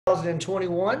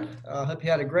2021. Hope you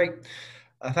had a great.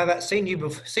 If I haven't seen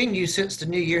you since the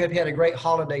new year, hope you had a great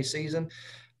holiday season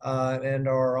and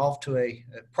are off to a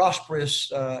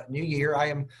prosperous new year. I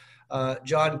am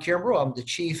John Kimbrell. I'm the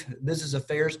Chief Business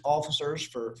Affairs Officers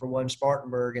for One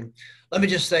Spartanburg, and let me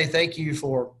just say thank you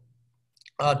for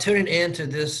tuning in to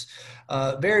this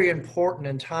very important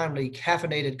and timely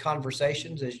caffeinated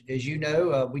conversations. As you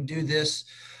know, we do this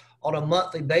on a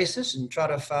monthly basis and try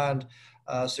to find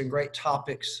some great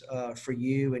topics for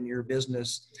you and your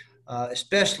business,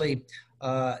 especially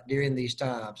during these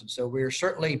times. And so we're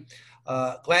certainly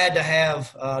glad to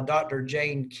have Dr.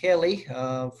 Jane Kelly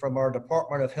from our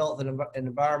Department of Health and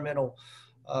Environmental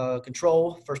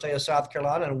Control for the state of South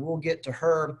Carolina, and we'll get to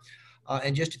her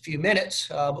in just a few minutes.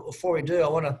 But before we do, I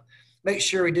want to make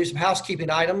sure we do some housekeeping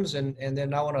items, and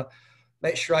then I want to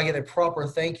make sure I give a proper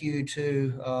thank you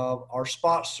to our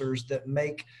sponsors that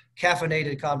make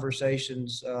Caffeinated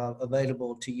Conversations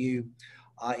available to you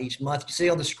each month. You see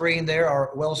on the screen there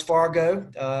our Wells Fargo.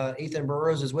 Ethan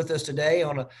Burrows is with us today. I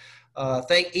want to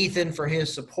thank Ethan for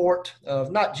his support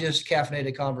of not just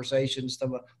Caffeinated Conversations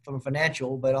from a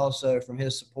financial, but also from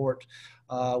his support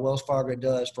Wells Fargo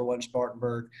does for One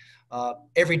Spartanburg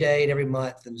every day and every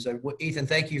month. And so, Ethan,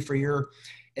 thank you for your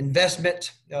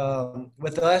investment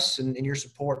with us and your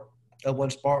support of One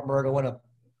Spartanburg. I want to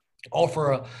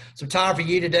offer some time for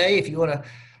you today. If you want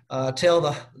to tell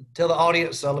the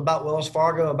audience about Wells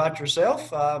Fargo, about yourself,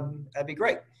 that'd be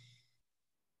great.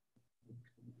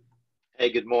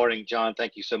 Hey, good morning, John.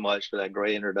 Thank you so much for that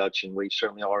great introduction. We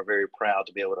certainly are very proud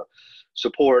to be able to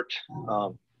support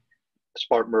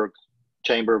Spartanburg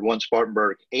Chamber of One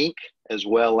Spartanburg, Inc., as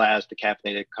well as the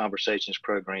Caffeinated Conversations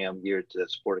program geared to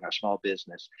supporting our small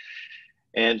business.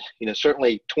 And,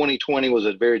 certainly 2020 was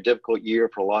a very difficult year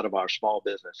for a lot of our small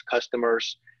business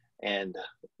customers. And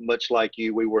much like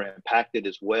you, we were impacted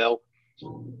as well.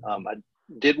 I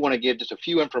did want to give just a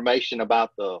few information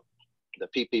about the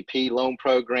PPP loan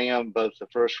program, both the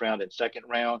first round and second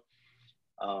round.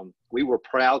 We were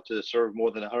proud to serve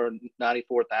more than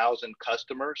 194,000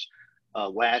 customers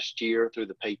last year through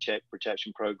the Paycheck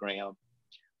Protection Program.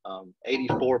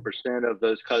 84% of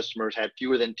those customers had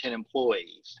fewer than 10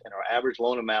 employees, and our average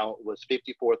loan amount was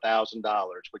 $54,000,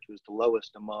 which was the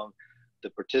lowest among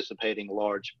the participating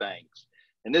large banks.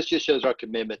 And this just shows our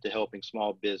commitment to helping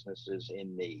small businesses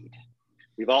in need.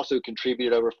 We've also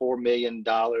contributed over $4 million in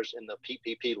the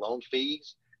PPP loan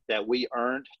fees that we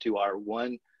earned to our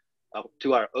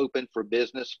Open for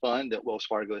Business fund that Wells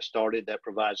Fargo has started that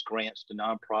provides grants to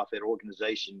nonprofit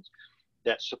organizations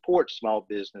that support small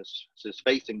businesses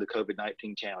facing the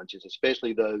COVID-19 challenges,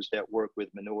 especially those that work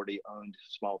with minority-owned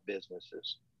small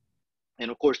businesses. And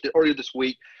of course, earlier this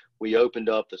week, we opened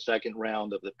up the second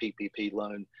round of the PPP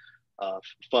loan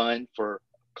fund for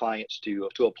clients to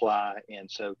apply. And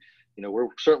so, we're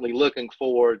certainly looking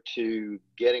forward to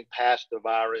getting past the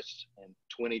virus in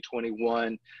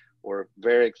 2021. We're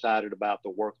very excited about the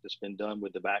work that's been done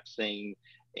with the vaccine,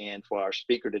 and for our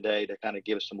speaker today to kind of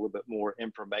give us a little bit more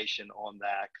information on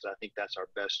that, because I think that's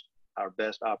our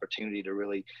best opportunity to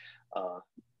really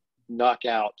knock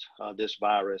out this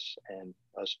virus and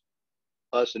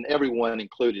us and everyone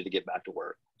included to get back to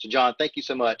work. So, John, thank you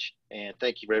so much, and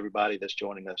thank you for everybody that's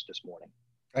joining us this morning.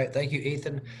 All right, thank you,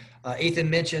 Ethan. Ethan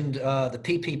mentioned the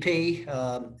PPP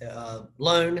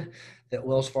loan that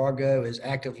Wells Fargo is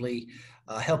actively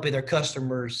helping their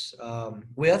customers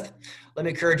with. Let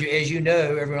me encourage you, as you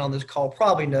know, everyone on this call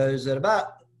probably knows that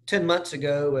about 10 months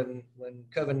ago when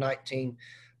COVID-19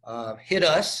 hit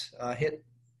us, hit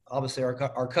obviously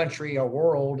our country, our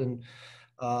world, and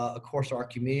of course our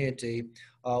community,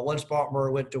 One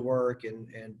Spartanburg went to work and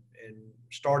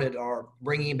started our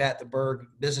Bringing Back the Bird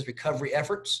business recovery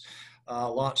efforts,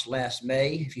 launched last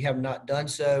May. If you have not done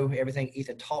so, everything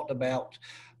Ethan talked about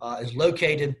is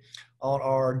located on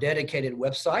our dedicated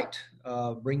website,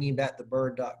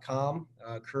 bringingbackthebird.com.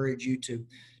 I encourage you to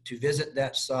visit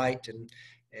that site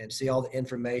and see all the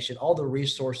information, all the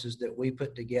resources that we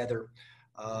put together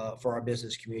for our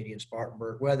business community in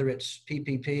Spartanburg, whether it's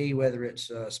PPP, whether it's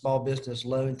a small business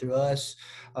loan through us,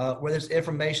 whether it's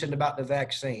information about the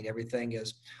vaccine. Everything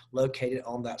is located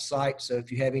on that site. So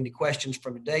if you have any questions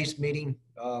from today's meeting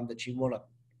that you want to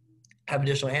have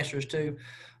additional answers to,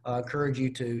 I encourage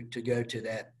you to go to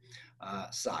that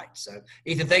site. So,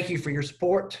 Ethan, thank you for your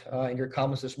support and your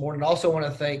comments this morning. I also want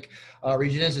to thank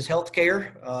Regenesis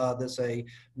Healthcare. That's a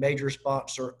major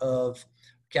sponsor of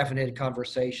Caffeinated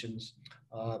Conversations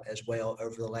as well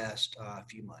over the last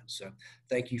few months. So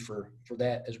thank you for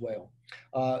that as well.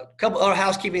 A couple other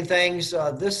housekeeping things.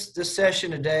 This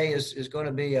session today is going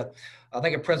to be I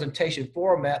think a presentation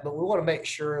format, but we want to make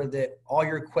sure that all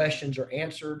your questions are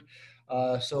answered.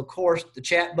 So of course, the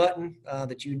chat button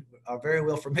that you are very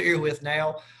well familiar with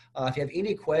now. If you have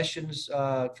any questions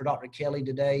for Dr. Kelly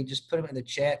today, just put them in the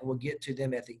chat and we'll get to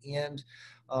them at the end.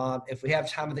 If we have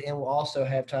time at the end, we'll also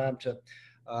have time to,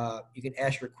 you can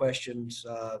ask your questions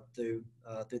through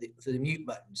the mute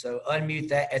button. So unmute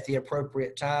that at the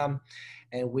appropriate time,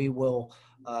 and we will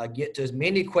get to as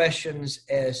many questions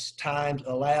as time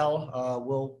allow.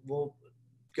 We'll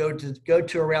go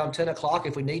to around 10 o'clock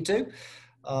if we need to,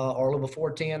 or a little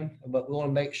before 10, but we want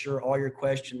to make sure all your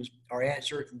questions are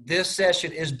answered. This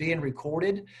session is being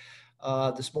recorded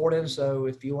this morning, so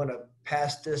if you want to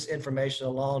pass this information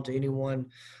along to anyone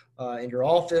in your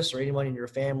office or anyone in your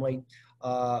family,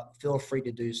 feel free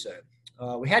to do so.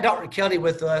 We had Dr. Kelly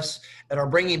with us at our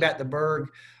Bringing Back the Burg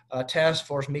task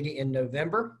force meeting in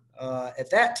November. At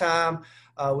that time,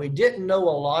 we didn't know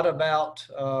a lot about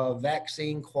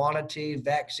vaccine quantity,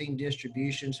 vaccine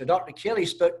distribution. So Dr. Kelly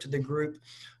spoke to the group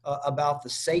about the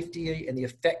safety and the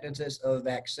effectiveness of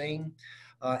vaccine.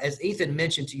 As Ethan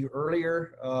mentioned to you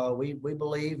earlier, we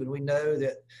believe and we know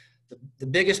that the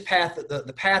biggest path,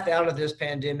 the path out of this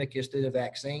pandemic is through the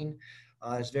vaccine.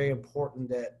 It's very important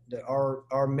that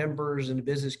our members in the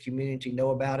business community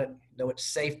know about it, know its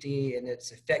safety and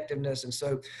its effectiveness. And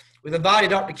so we've invited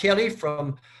Dr. Kelly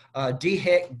from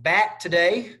DHEC back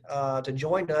today to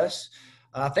join us.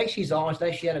 I think she's on. I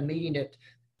think she had a meeting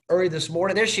early this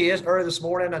morning. There she is, early this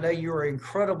morning. I know you were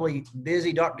incredibly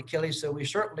busy, Dr. Kelly, so we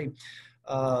certainly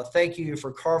thank you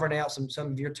for carving out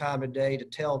some of your time today to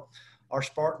tell our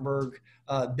Spartanburg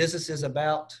businesses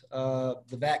about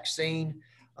the vaccine,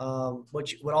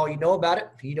 what all you know about it.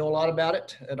 You know a lot about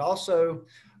it, and also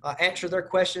answer their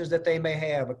questions that they may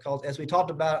have, because as we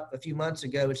talked about a few months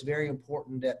ago, it's very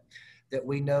important that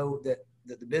we know that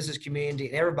the business community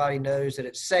and everybody knows that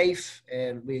it's safe,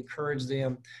 and we encourage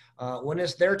them when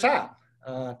it's their time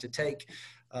to take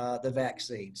the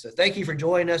vaccine. So thank you for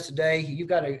joining us today. You've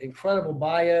got an incredible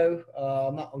bio.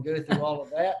 I'm not going to go through all of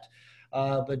that.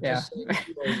 But just you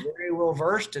are very well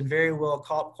versed and very well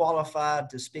qualified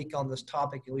to speak on this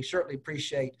topic. And we certainly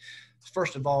appreciate,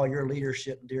 first of all, your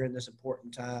leadership during this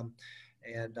important time.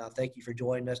 And thank you for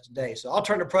joining us today. So I'll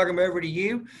turn the program over to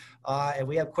you. And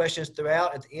we have questions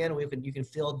throughout. At the end, you can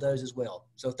field those as well.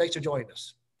 So thanks for joining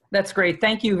us. That's great.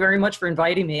 Thank you very much for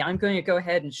inviting me. I'm going to go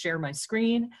ahead and share my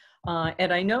screen.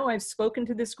 And I know I've spoken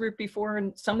to this group before,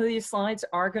 and some of these slides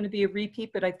are going to be a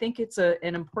repeat, but I think it's an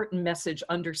important message,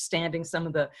 understanding some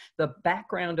of the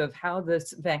background of how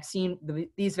these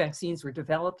vaccines were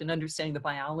developed and understanding the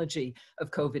biology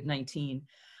of COVID-19.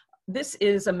 This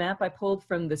is a map I pulled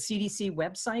from the CDC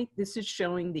website. This is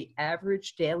showing the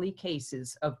average daily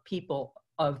cases of people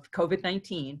of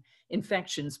COVID-19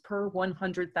 infections per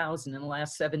 100,000 in the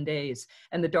last 7 days.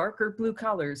 And the darker blue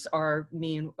colors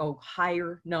mean a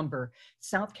higher number.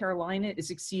 South Carolina is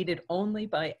exceeded only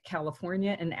by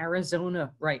California and Arizona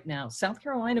right now. South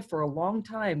Carolina, for a long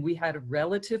time, we had a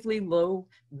relatively low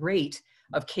rate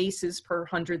of cases per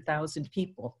 100,000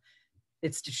 people.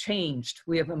 It's changed.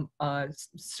 We have a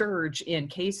surge in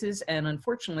cases, and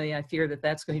unfortunately, I fear that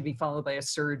that's going to be followed by a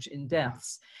surge in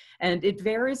deaths. And it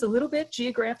varies a little bit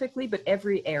geographically, but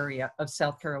every area of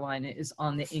South Carolina is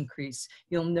on the increase.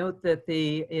 You'll note that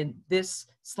in this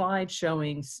slide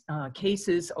showing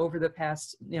cases over the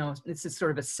past, this is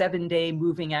sort of a 7-day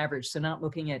moving average. So not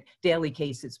looking at daily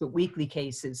cases, but weekly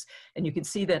cases. And you can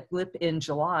see that blip in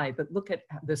July, but look at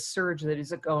the surge that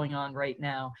is going on right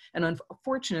now. And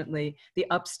unfortunately, the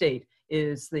upstate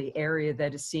is the area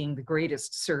that is seeing the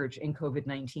greatest surge in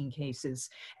COVID-19 cases.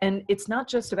 And it's not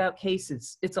just about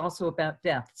cases, it's also about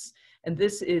deaths. And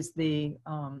this is the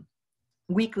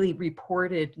weekly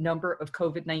reported number of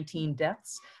COVID-19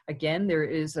 deaths. Again, there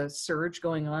is a surge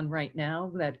going on right now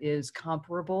that is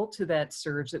comparable to that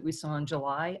surge that we saw in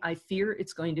July. I fear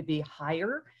it's going to be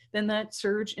higher than that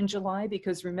surge in July,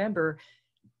 because remember,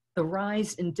 the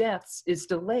rise in deaths is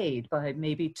delayed by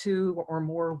maybe 2 or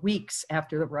more weeks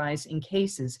after the rise in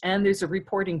cases. And there's a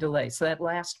reporting delay. So that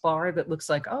last bar that looks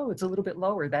like, oh, it's a little bit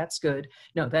lower, that's good.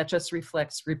 No, that just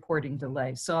reflects reporting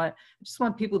delay. So I just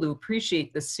want people to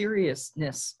appreciate the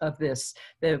seriousness of this,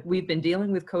 that we've been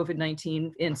dealing with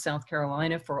COVID-19 in South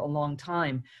Carolina for a long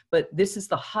time, but this is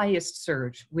the highest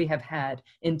surge we have had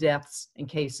in deaths and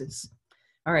cases.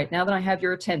 All right, now that I have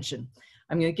your attention,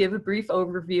 I'm going to give a brief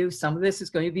overview. Some of this is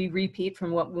going to be repeat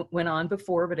from what went on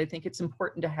before, but I think it's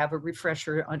important to have a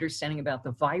refresher understanding about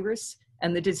the virus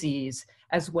and the disease,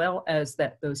 as well as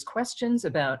those questions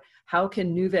about how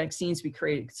can new vaccines be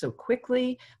created so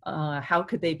quickly, how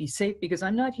could they be safe? Because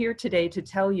I'm not here today to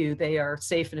tell you they are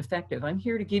safe and effective. I'm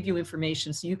here to give you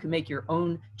information so you can make your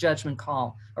own judgment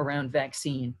call around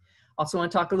vaccine. Also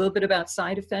want to talk a little bit about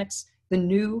side effects, the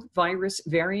new virus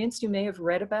variants you may have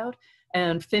read about,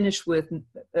 and finish with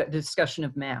a discussion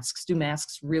of masks. Do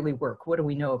masks really work? What do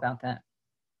we know about that?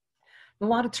 A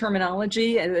lot of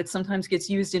terminology that sometimes gets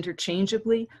used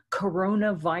interchangeably.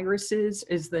 Coronaviruses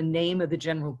is the name of the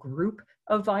general group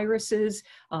of viruses.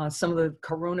 Some of the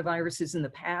coronaviruses in the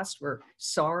past were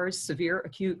SARS, severe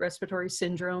acute respiratory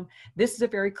syndrome. This is a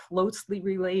very closely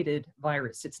related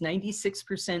virus. It's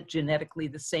 96% genetically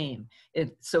the same.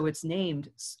 So it's named,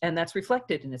 and that's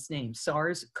reflected in its name.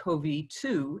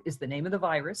 SARS-CoV-2 is the name of the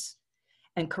virus,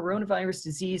 and coronavirus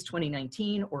disease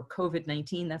 2019, or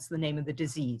COVID-19, that's the name of the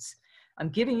disease. I'm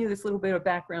giving you this little bit of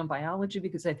background biology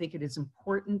because I think it is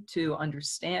important to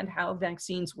understand how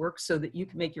vaccines work so that you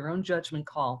can make your own judgment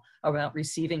call about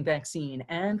receiving vaccine.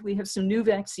 And we have some new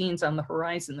vaccines on the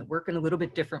horizon that work in a little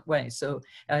bit different way. So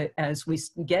as we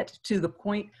get to the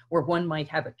point where one might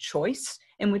have a choice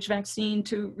in which vaccine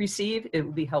to receive, it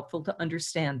will be helpful to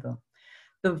understand them.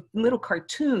 The little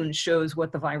cartoon shows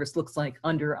what the virus looks like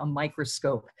under a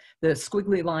microscope. The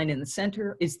squiggly line in the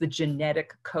center is the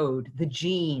genetic code, the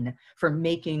gene for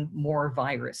making more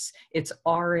virus. It's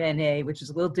RNA, which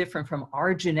is a little different from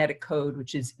our genetic code,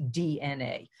 which is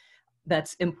DNA.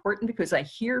 That's important because I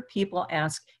hear people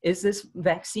ask, is this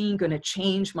vaccine going to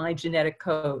change my genetic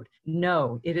code?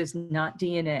 No, it is not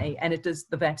DNA, and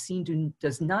the vaccine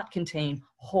does not contain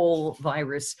whole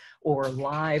virus or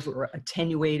live or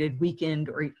attenuated, weakened,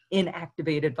 or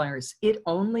inactivated virus. It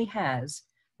only has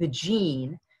the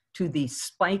gene to the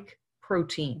spike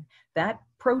protein. That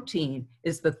protein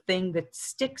is the thing that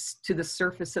sticks to the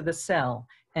surface of the cell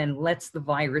and lets the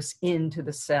virus into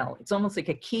the cell. It's almost like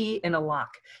a key in a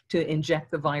lock to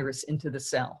inject the virus into the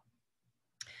cell.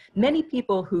 Many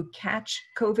people who catch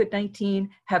COVID-19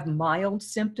 have mild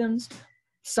symptoms.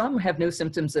 Some have no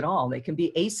symptoms at all. They can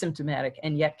be asymptomatic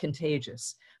and yet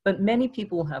contagious. But many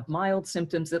people have mild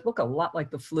symptoms that look a lot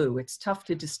like the flu. It's tough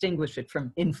to distinguish it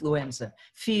from influenza.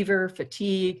 Fever,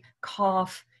 fatigue,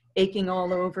 cough, aching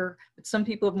all over. But some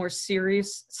people have more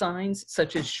serious signs,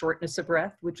 such as shortness of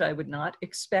breath, which I would not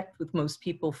expect with most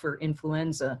people for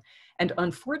influenza. And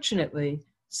unfortunately,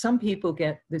 some people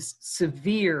get this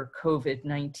severe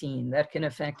COVID-19 that can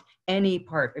affect any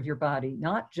part of your body,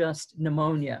 not just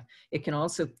pneumonia. It can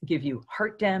also give you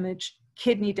heart damage,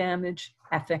 kidney damage,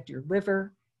 affect your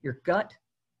liver, your gut,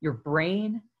 your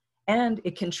brain, and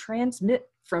it can transmit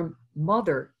from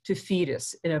mother to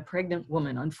fetus in a pregnant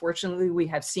woman. Unfortunately, we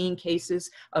have seen cases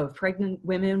of pregnant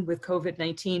women with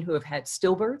COVID-19 who have had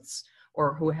stillbirths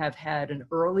or who have had an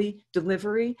early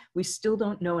delivery. We still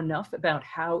don't know enough about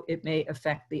how it may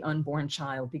affect the unborn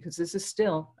child because this is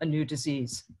still a new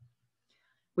disease.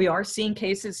 We are seeing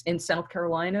cases in South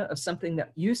Carolina of something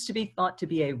that used to be thought to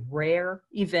be a rare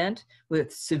event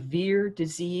with severe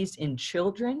disease in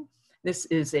children. This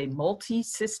is a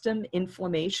multi-system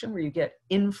inflammation where you get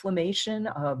inflammation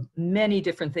of many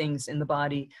different things in the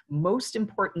body. Most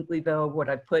importantly, though, what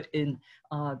I put in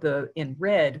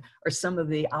red are some of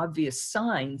the obvious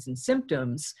signs and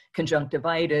symptoms,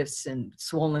 conjunctivitis and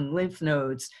swollen lymph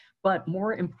nodes. But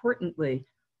more importantly,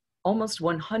 almost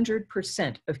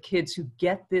 100% of kids who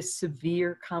get this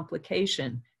severe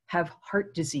complication have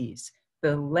heart disease.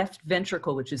 The left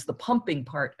ventricle, which is the pumping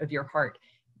part of your heart,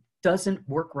 doesn't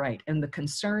work right. And the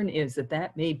concern is that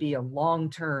that may be a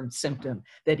long-term symptom,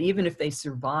 that even if they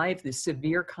survive this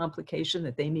severe complication,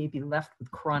 that they may be left with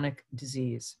chronic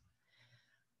disease.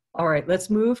 All right,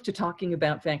 let's move to talking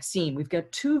about vaccine. We've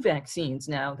got 2 vaccines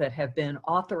now that have been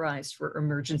authorized for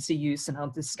emergency use, and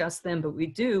I'll discuss them, but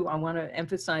I want to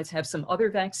emphasize, have some other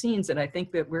vaccines that I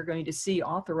think that we're going to see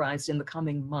authorized in the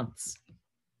coming months.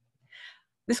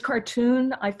 This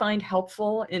cartoon I find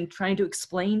helpful in trying to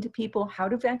explain to people how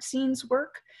do vaccines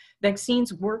work.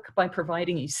 Vaccines work by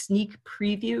providing a sneak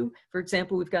preview. For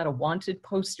example, we've got a wanted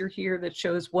poster here that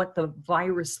shows what the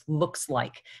virus looks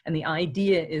like. And the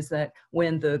idea is that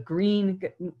when the green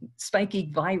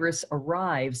spiky virus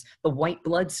arrives, the white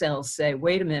blood cells say,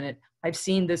 wait a minute, I've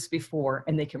seen this before,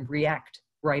 and they can react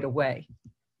right away.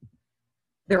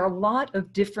 There are a lot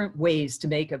of different ways to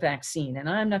make a vaccine, and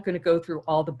I'm not going to go through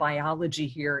all the biology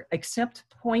here, except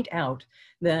point out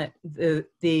that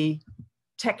the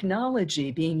technology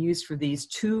being used for these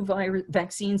 2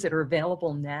 vaccines that are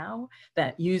available now,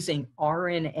 that using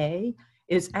RNA,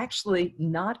 is actually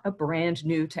not a brand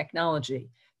new technology.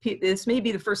 This may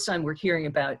be the first time we're hearing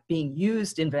about being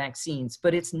used in vaccines,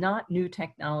 but it's not new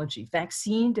technology.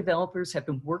 Vaccine developers have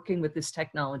been working with this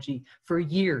technology for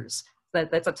years.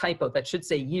 That's a typo. That should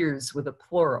say years with a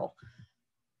plural.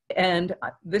 And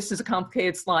this is a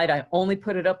complicated slide. I only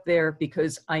put it up there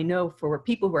because I know for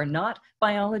people who are not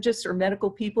biologists or medical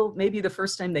people, maybe the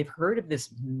first time they've heard of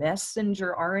this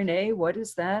messenger RNA. What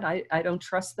is that? I don't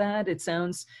trust that. It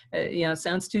sounds,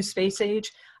 sounds too space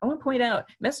age. I want to point out,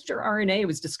 messenger RNA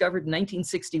was discovered in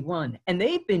 1961, and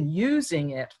they've been using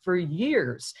it for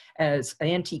years as an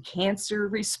anti-cancer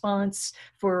response.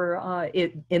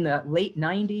 In the late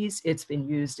 90s, it's been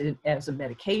used as a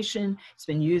medication. It's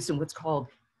been used in what's called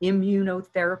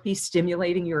immunotherapy,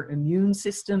 stimulating your immune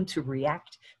system to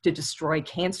react to destroy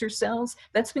cancer cells.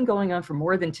 That's been going on for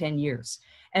more than 10 years.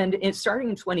 And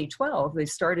starting in 2012, they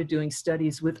started doing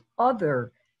studies with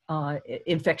other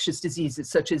infectious diseases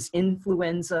such as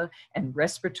influenza and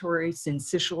respiratory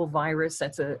syncytial virus.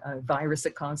 That's a virus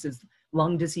that causes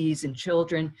lung disease in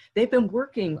children. They've been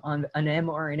working on an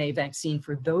mRNA vaccine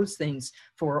for those things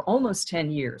for almost 10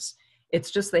 years.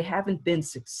 It's just they haven't been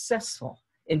successful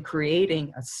in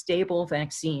creating a stable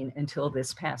vaccine until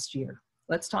this past year.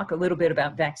 Let's talk a little bit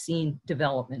about vaccine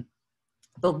development.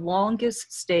 The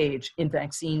longest stage in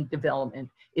vaccine development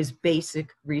is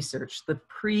basic research, the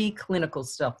preclinical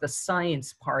stuff, the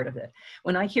science part of it.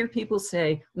 When I hear people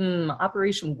say,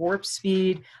 Operation Warp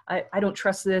Speed, I don't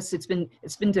trust this, it's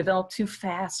been developed too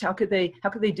fast, how could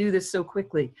they do this so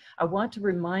quickly? I want to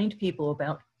remind people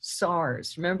about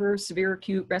SARS. Remember severe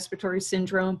acute respiratory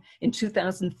syndrome in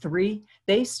 2003?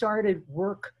 They started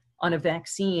work on a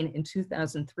vaccine in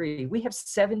 2003. We have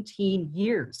 17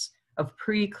 years of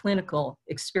preclinical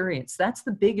experience. That's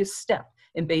the biggest step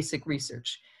in basic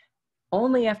research.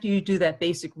 Only after you do that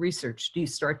basic research do you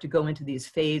start to go into these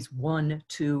phase 1,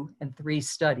 2, and 3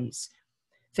 studies.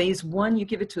 Phase 1, you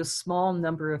give it to a small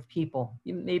number of people,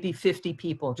 maybe 50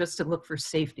 people, just to look for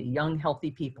safety, young, healthy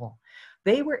people.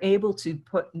 They were able to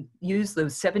use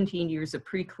those 17 years of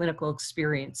preclinical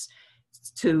experience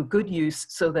to good use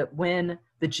so that when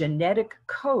the genetic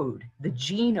code, the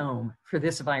genome for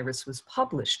this virus was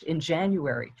published in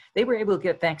January, they were able to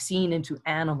get vaccine into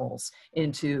animals,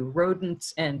 into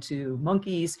rodents, and to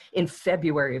monkeys in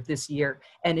February of this year,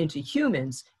 and into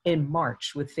humans in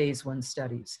March with phase 1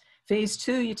 studies. Phase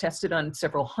 2, you tested on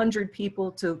several hundred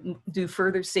people to do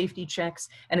further safety checks.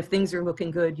 And if things are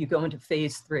looking good, you go into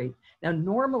phase 3. Now,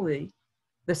 normally,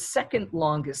 the second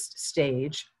longest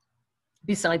stage,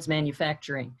 besides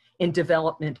manufacturing, in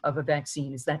development of a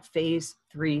vaccine is that phase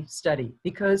 3 study,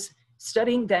 because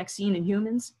studying vaccine in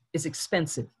humans is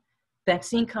expensive.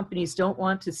 Vaccine companies don't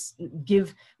want to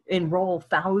enroll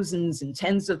thousands and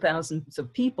tens of thousands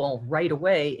of people right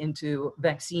away into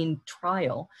vaccine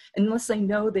trial unless they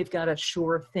know they've got a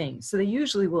sure thing. So they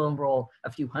usually will enroll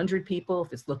a few hundred people.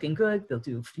 If it's looking good, they'll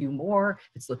do a few more.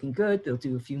 If it's looking good, they'll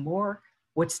do a few more.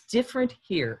 What's different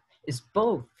here is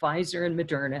both Pfizer and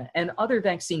Moderna and other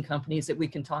vaccine companies that we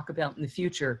can talk about in the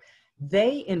future,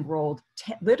 they enrolled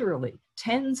literally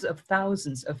tens of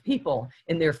thousands of people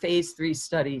in their phase 3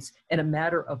 studies in a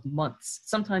matter of months,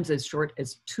 sometimes as short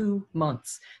as 2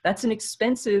 months. That's an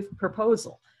expensive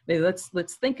proposal. Maybe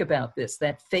let's think about this.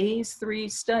 That phase 3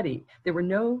 study, there were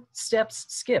no steps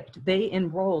skipped. They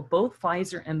enrolled, both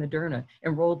Pfizer and Moderna,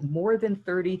 enrolled more than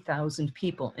 30,000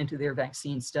 people into their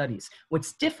vaccine studies.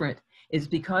 What's different is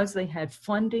because they had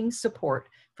funding support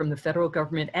from the federal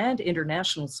government and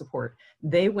international support,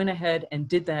 they went ahead and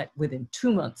did that within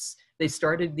 2 months. They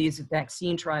started these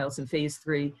vaccine trials in phase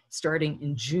 3 starting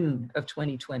in June of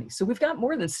 2020. So we've got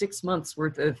more than 6 months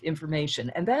worth of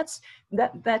information. And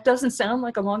that doesn't sound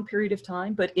like a long period of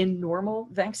time, but in normal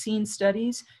vaccine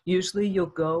studies, usually you'll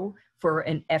go for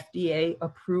an FDA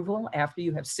approval after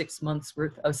you have 6 months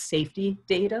worth of safety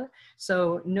data.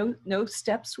 So no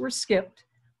steps were skipped.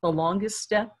 The longest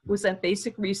step was that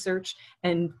basic research,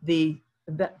 and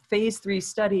that phase 3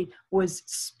 study was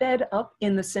sped up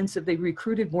in the sense of they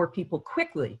recruited more people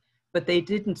quickly, but they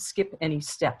didn't skip any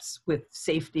steps with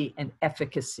safety and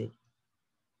efficacy.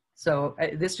 So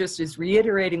this just is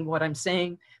reiterating what I'm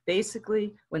saying.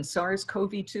 Basically, when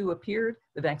SARS-CoV-2 appeared,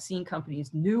 the vaccine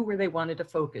companies knew where they wanted to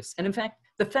focus. And in fact,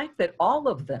 the fact that all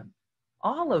of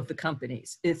the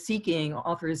companies seeking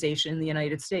authorization in the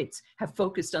United States have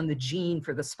focused on the gene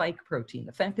for the spike protein.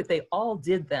 The fact that they all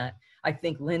did that, I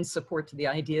think, lends support to the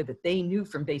idea that they knew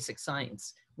from basic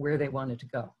science where they wanted to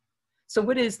go. So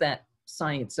what is that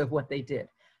science of what they did?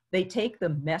 They take the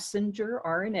messenger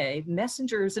RNA.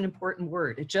 Messenger is an important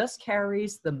word. It just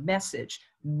carries the message,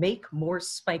 make more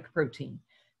spike protein.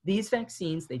 These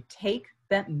vaccines, they take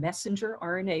that messenger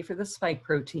RNA for the spike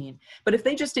protein. But if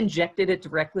they just injected it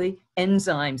directly,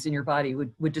 enzymes in your body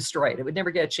would destroy it. It would never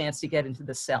get a chance to get into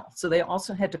the cell. So they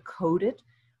also had to coat it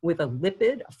with a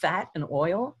lipid, a fat, and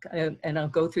oil, and I'll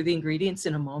go through the ingredients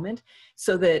in a moment,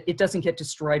 so that it doesn't get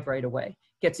destroyed right away.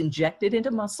 It gets injected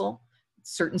into muscle.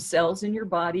 Certain cells in your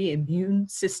body, immune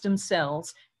system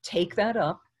cells, take that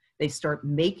up. They start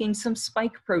making some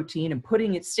spike protein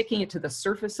and sticking it to the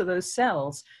surface of those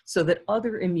cells so that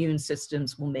other immune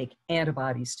systems will make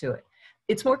antibodies to it.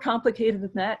 It's more complicated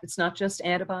than that. It's not just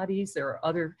antibodies. There are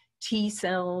other T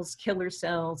cells, killer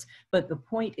cells, but the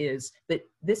point is that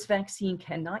this vaccine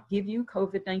cannot give you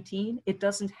COVID-19. It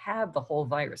doesn't have the whole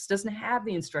virus, doesn't have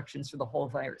the instructions for the whole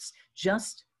virus,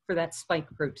 just for that spike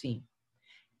protein.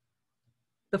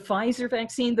 The Pfizer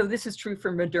vaccine, though this is true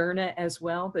for Moderna as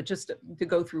well, but just to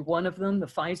go through one of them, the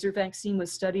Pfizer vaccine was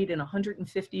studied in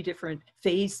 150 different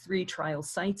phase 3 trial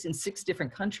sites in 6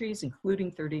 different countries,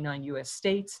 including 39 US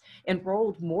states,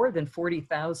 enrolled more than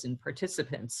 40,000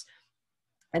 participants.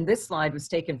 And this slide was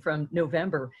taken from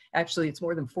November. Actually, it's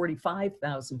more than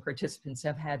 45,000 participants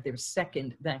have had their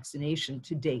second vaccination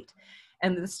to date.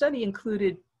 And the study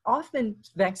included, often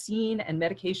vaccine and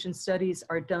medication studies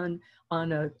are done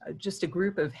on just a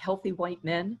group of healthy white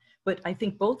men, but I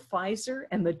think both Pfizer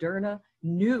and Moderna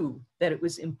knew that it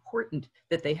was important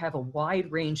that they have a wide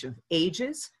range of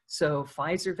ages. So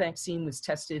Pfizer vaccine was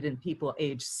tested in people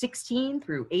aged 16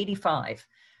 through 85.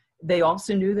 They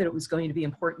also knew that it was going to be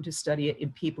important to study it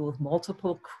in people with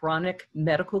multiple chronic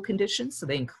medical conditions. So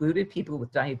they included people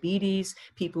with diabetes,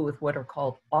 people with what are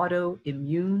called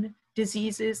autoimmune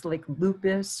diseases like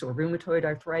lupus or rheumatoid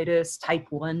arthritis, type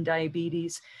 1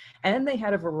 diabetes. And they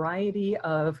had a variety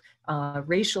of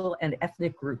racial and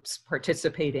ethnic groups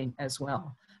participating as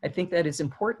well. I think that is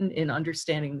important in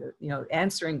understanding,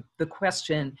 answering the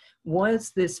question,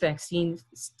 was this vaccine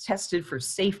tested for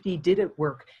safety? Did it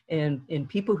work in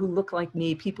people who look like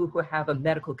me, people who have a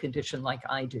medical condition like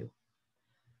I do?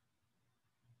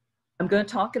 I'm going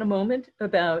to talk in a moment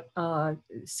about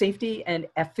safety and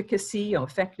efficacy,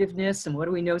 effectiveness, and what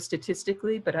do we know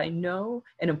statistically, but I know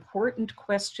an important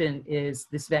question is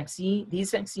these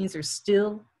vaccines are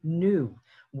still new.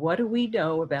 What do we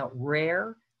know about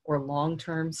rare or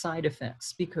long-term side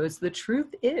effects? Because the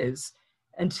truth is,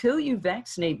 until you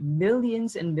vaccinate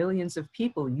millions and millions of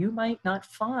people, you might not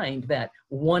find that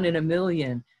 1 in a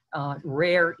million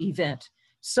rare event.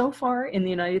 So far in the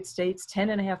United States,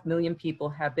 10.5 million people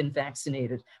have been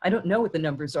vaccinated. I don't know what the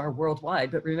numbers are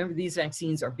worldwide, but remember these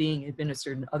vaccines are being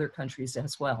administered in other countries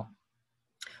as well.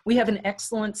 We have an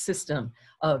excellent system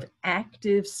of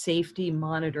active safety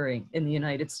monitoring in the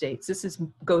United States. This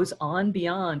goes on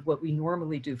beyond what we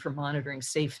normally do for monitoring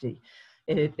safety.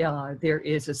 There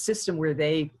is a system where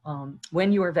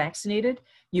when you are vaccinated,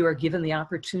 you are given the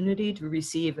opportunity to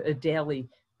receive a daily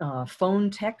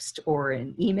phone text or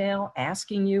an email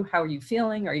asking you, how are you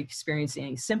feeling? Are you experiencing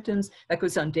any symptoms? That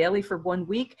goes on daily for 1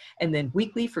 week and then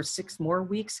weekly for 6 more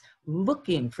weeks,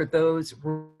 looking for those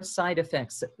side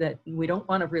effects that we don't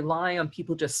want to rely on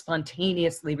people just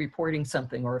spontaneously reporting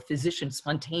something or a physician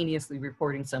spontaneously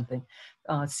reporting something.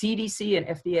 CDC and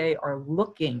FDA are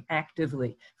looking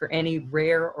actively for any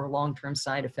rare or long-term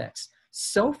side effects.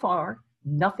 So far,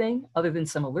 nothing other than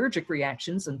some allergic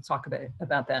reactions, and talk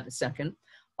about that in a second.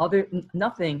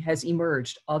 Nothing has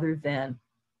emerged other than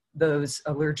those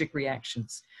allergic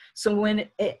reactions. So when,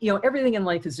 everything in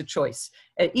life is a choice.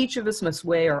 Each of us must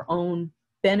weigh our own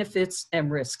benefits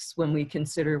and risks when we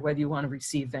consider whether you want to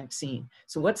receive vaccine.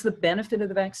 So what's the benefit of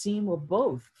the vaccine? Well,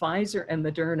 both Pfizer and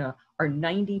Moderna are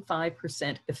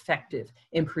 95% effective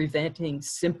in preventing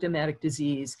symptomatic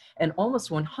disease and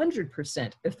almost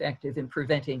 100% effective in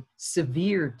preventing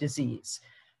severe disease.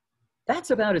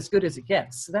 That's about as good as it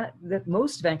gets. That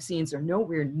most vaccines are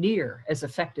nowhere near as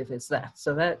effective as that.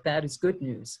 So that is good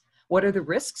news. What are the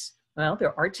risks? Well,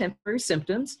 there are temporary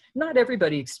symptoms. Not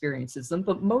everybody experiences them,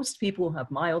 but most people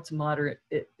have mild to moderate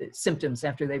symptoms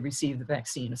after they receive the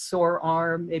vaccine. A sore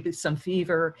arm, maybe some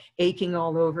fever, aching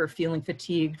all over, feeling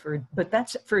fatigued, but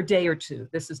that's for a day or two.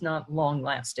 This is not long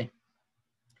lasting.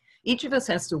 Each of us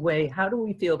has to weigh, how do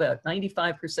we feel about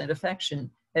 95%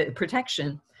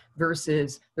 protection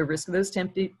versus the risk of those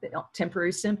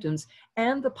temporary symptoms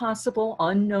and the possible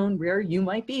unknown rare, you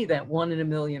might be that 1 in a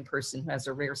million person who has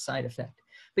a rare side effect.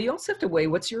 But you also have to weigh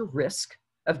what's your risk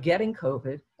of getting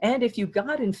COVID, and if you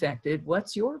got infected,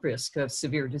 what's your risk of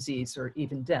severe disease or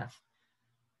even death?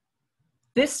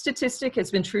 This statistic has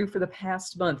been true for the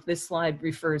past month. This slide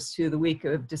refers to the week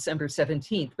of December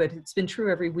 17th, but it's been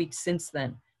true every week since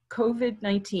then.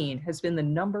 COVID-19 has been the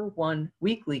 #1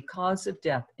 weekly cause of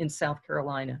death in South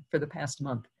Carolina for the past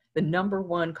month. the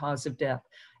 #1 cause of death,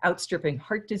 outstripping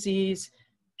heart disease,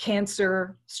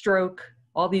 cancer, stroke,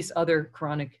 all these other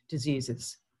chronic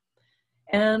diseases.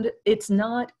 And it's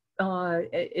not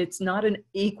an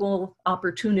equal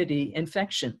opportunity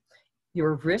infection.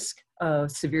 Your risk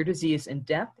of severe disease and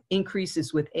death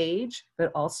increases with age,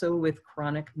 but also with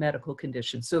chronic medical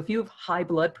conditions. So if you have high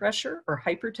blood pressure or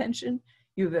hypertension,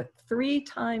 you have a 3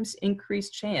 times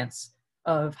increased chance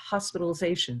of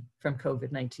hospitalization from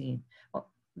COVID-19.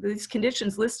 Well, these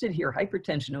conditions listed here,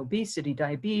 hypertension, obesity,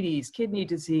 diabetes, kidney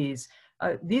disease,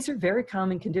 these are very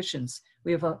common conditions.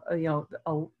 We have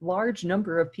a large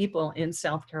number of people in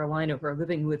South Carolina who are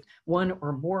living with 1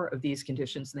 or more of these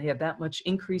conditions, and they have that much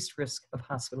increased risk of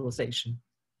hospitalization.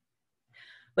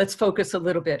 Let's focus a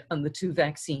little bit on the 2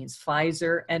 vaccines,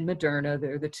 Pfizer and Moderna.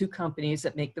 They're the 2 companies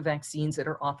that make the vaccines that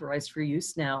are authorized for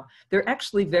use now. They're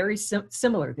actually very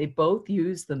similar. They both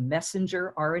use the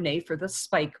messenger RNA for the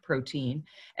spike protein.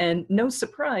 And no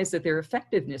surprise that their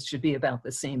effectiveness should be about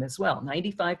the same as well,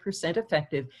 95%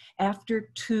 effective after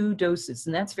 2 doses.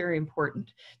 And that's very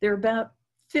important. They're about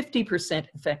 50%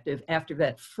 effective after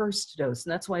that first dose.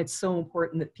 And that's why it's so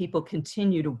important that people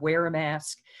continue to wear a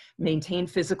mask, maintain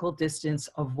physical distance,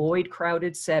 avoid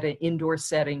crowded indoor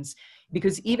settings,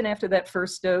 because even after that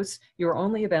first dose, you're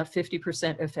only about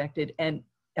 50% affected and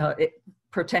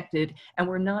protected, and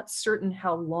we're not certain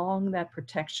how long that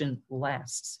protection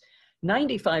lasts.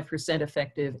 95%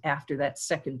 effective after that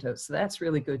second dose. So that's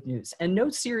really good news. And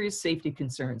no serious safety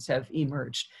concerns have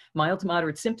emerged. Mild to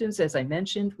moderate symptoms, as I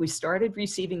mentioned, we started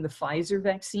receiving the Pfizer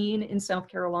vaccine in South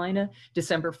Carolina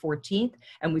December 14th,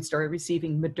 and we started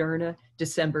receiving Moderna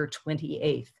December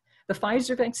 28th. The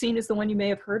Pfizer vaccine is the one you may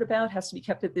have heard about, has to be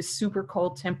kept at this super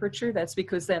cold temperature. That's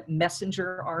because that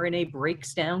messenger RNA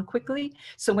breaks down quickly.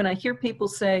 So when I hear people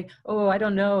say, oh, I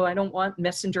don't know, I don't want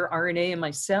messenger RNA in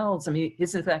my cells, I mean,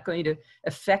 isn't that going to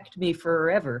affect me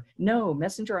forever? No,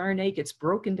 messenger RNA gets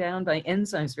broken down by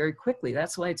enzymes very quickly.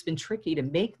 That's why it's been tricky to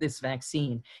make this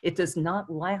vaccine. It does not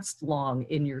last long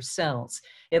in your cells.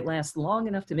 It lasts long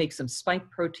enough to make some spike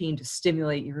protein to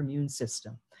stimulate your immune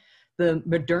system. The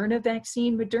Moderna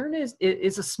vaccine, Moderna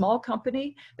is a small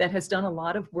company that has done a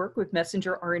lot of work with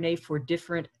messenger RNA for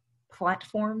different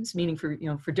platforms, meaning for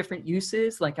different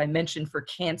uses, like I mentioned, for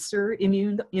cancer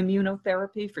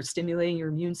immunotherapy, for stimulating your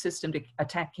immune system to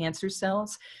attack cancer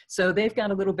cells. So they've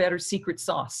got a little better secret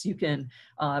sauce. You can,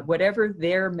 whatever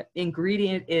their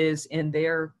ingredient is in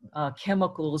their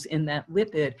chemicals in that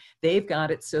lipid, they've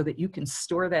got it so that you can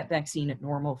store that vaccine at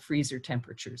normal freezer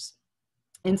temperatures.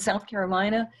 In South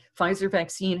Carolina, Pfizer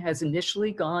vaccine has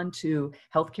initially gone to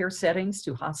healthcare settings,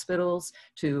 to hospitals,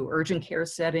 to urgent care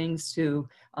settings, to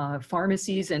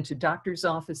pharmacies, and to doctors'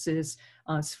 offices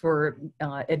for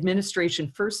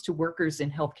administration first to workers in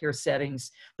healthcare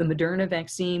settings. The Moderna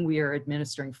vaccine we are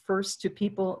administering first to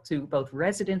people, to both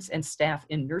residents and staff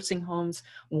in nursing homes.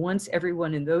 Once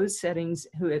everyone in those settings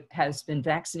who has been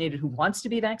vaccinated, who wants to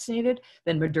be vaccinated,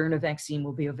 then Moderna vaccine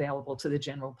will be available to the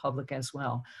general public as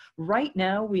well. Right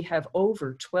now, we have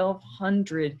over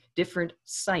 1,200 different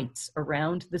sites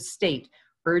around the state,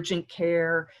 urgent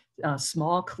care,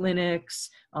 small clinics,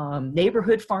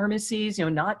 neighborhood pharmacies,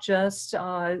 not just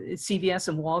CVS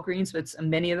and Walgreens, but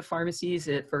many of the pharmacies,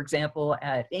 for example,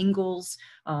 at Ingalls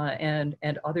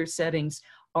and other settings,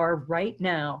 are right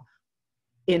now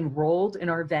enrolled in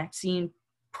our vaccine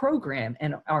program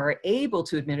and are able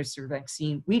to administer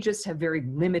vaccine. We just have very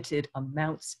limited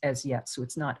amounts as yet, so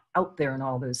it's not out there in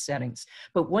all those settings.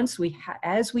 But once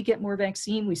as we get more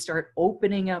vaccine, we start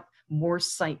opening up more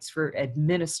sites for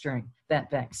administering that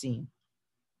vaccine.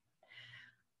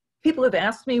 People have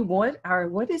asked me, what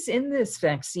is in this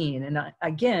vaccine? And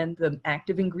again, the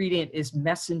active ingredient is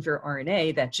messenger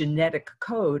RNA, that genetic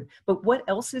code. But what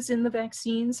else is in the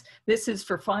vaccines? This is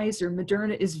for Pfizer.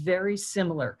 Moderna is very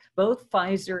similar. Both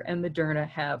Pfizer and Moderna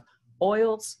have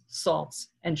oils, salts,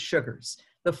 and sugars.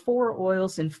 The 4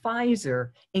 oils in Pfizer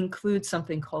include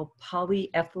something called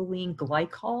polyethylene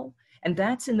glycol, and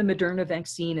that's in the Moderna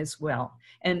vaccine as well.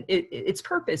 And its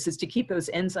purpose is to keep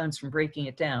those enzymes from breaking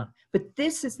it down. But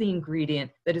this is the ingredient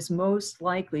that is most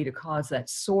likely to cause that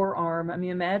sore arm. I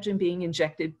mean, imagine being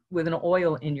injected with an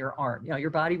oil in your arm. Your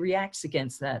body reacts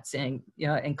against that, saying,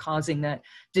 and causing that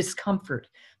discomfort.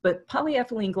 But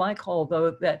polyethylene glycol,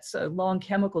 though that's a long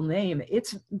chemical name,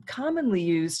 it's commonly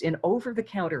used in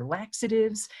over-the-counter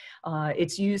laxatives.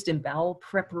 It's used in bowel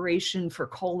preparation for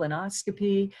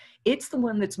colonoscopy. It's the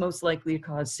one that's most likely to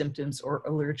cause symptoms or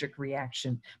allergic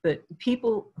reaction. But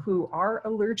people who are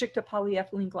allergic to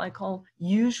polyethylene glycol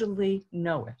usually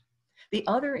know it. The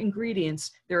other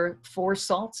ingredients, there are 4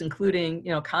 salts, including,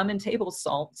 common table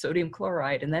salt, sodium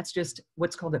chloride, and that's just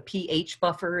what's called a pH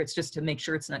buffer. It's just to make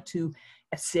sure it's not too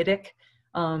acidic,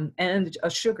 and a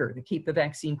sugar to keep the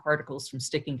vaccine particles from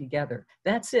sticking together.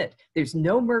 That's it. There's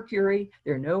no mercury,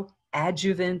 there are no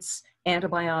adjuvants,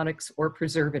 antibiotics, or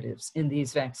preservatives in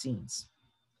these vaccines.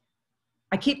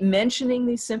 I keep mentioning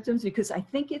these symptoms because I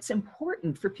think it's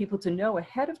important for people to know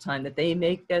ahead of time that they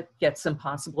may get some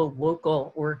possible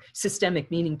local or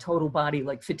systemic, meaning total body,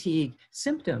 like fatigue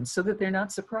symptoms, so that they're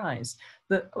not surprised.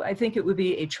 But I think it would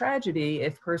be a tragedy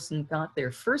if a person got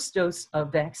their first dose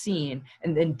of vaccine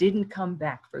and then didn't come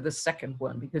back for the second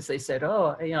one because they said,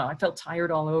 oh, I felt tired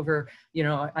all over,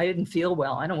 I didn't feel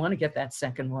well, I don't want to get that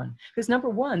second one. Because number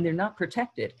one, they're not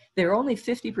protected. They're only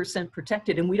 50%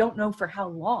 protected, and we don't know for how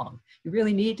long. You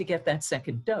really need to get that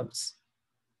second dose.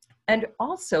 And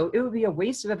also, it would be a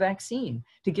waste of a vaccine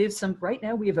to give some. Right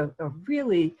now, we have a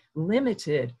really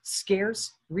limited,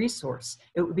 scarce resource.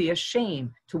 It would be a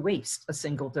shame to waste a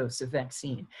single dose of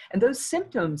vaccine. And those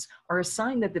symptoms are a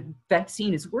sign that the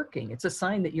vaccine is working. It's a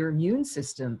sign that your immune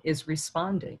system is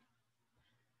responding.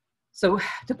 So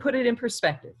to put it in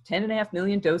perspective, 10.5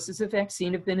 million doses of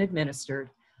vaccine have been administered.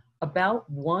 About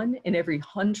 1 in every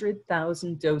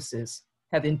 100,000 doses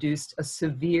have induced a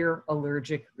severe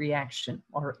allergic reaction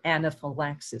or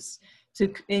anaphylaxis.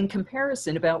 In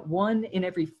comparison, about 1 in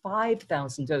every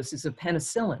 5,000 doses of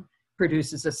penicillin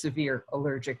produces a severe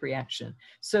allergic reaction.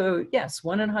 So yes,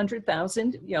 1 in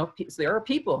 100,000, there are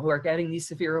people who are getting these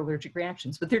severe allergic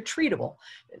reactions, but they're treatable.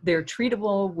 They're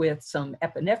treatable with some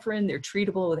epinephrine, they're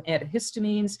treatable with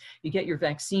antihistamines. You get your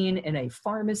vaccine in a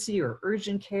pharmacy or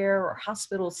urgent care or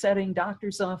hospital setting,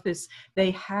 doctor's office.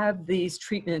 They have these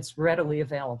treatments readily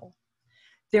available.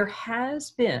 There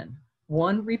has been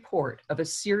one report of a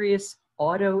serious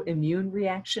autoimmune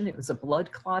reaction. It was a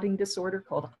blood clotting disorder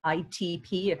called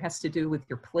ITP. It has to do with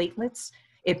your platelets.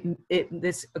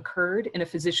 This occurred in a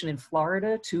physician in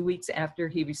Florida 2 weeks after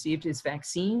he received his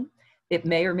vaccine. It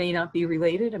may or may not be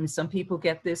related. I mean, some people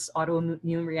get this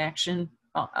autoimmune reaction,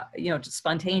 just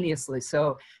spontaneously.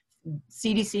 So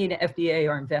CDC and FDA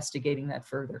are investigating that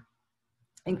further.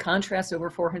 In contrast, over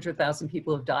 400,000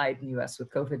 people have died in the US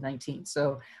with COVID-19.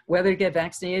 So whether to get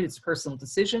vaccinated, it's a personal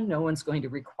decision. No one's going to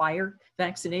require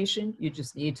vaccination. You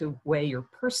just need to weigh your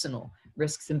personal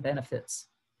risks and benefits.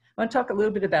 I want to talk a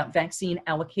little bit about vaccine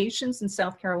allocations in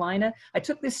South Carolina. I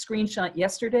took this screenshot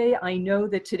yesterday. I know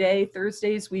that today,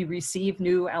 Thursdays, we receive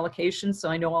new allocations. So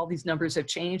I know all these numbers have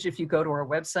changed if you go to our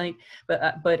website.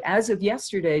 But as of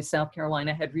yesterday, South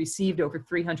Carolina had received over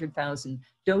 300,000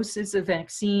 doses of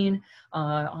vaccine.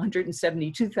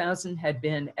 172,000 had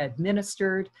been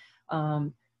administered.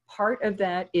 Part of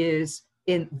that is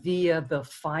via the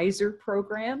Pfizer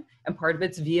program, and part of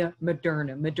it's via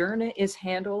Moderna. Moderna is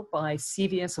handled by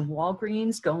CVS and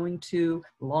Walgreens, going to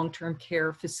long-term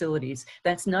care facilities.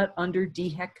 That's not under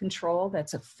DHEC control.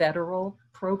 That's a federal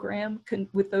program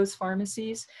with those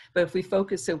pharmacies. But if we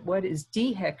focus at what is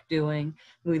DHEC doing,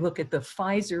 we look at the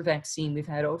Pfizer vaccine. We've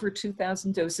had over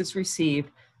 2,000 doses received.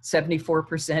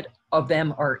 74% of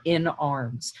them are in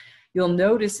arms. You'll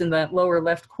notice in that lower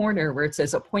left corner where it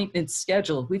says appointments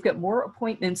scheduled, we've got more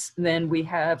appointments than we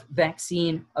have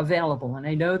vaccine available. And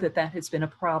I know that that has been a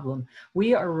problem.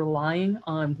 We are relying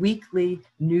on weekly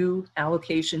new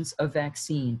allocations of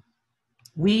vaccine.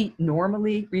 We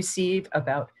normally receive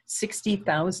about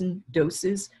 60,000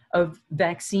 doses of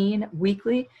vaccine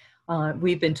weekly.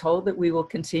 We've been told that we will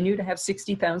continue to have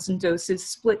 60,000 doses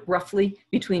split roughly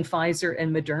between Pfizer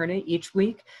and Moderna each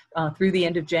week through the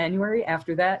end of January.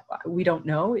 After that, we don't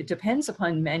know. It depends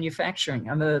upon manufacturing.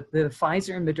 The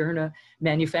Pfizer and Moderna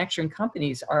manufacturing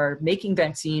companies are making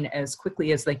vaccine as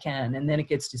quickly as they can, and then it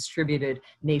gets distributed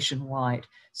nationwide.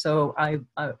 So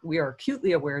we are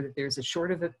acutely aware that there's a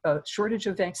shortage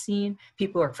of vaccine.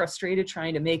 People are frustrated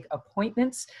trying to make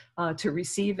appointments to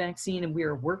receive vaccine, and we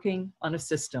are working on a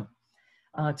system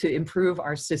to improve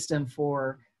our system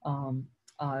for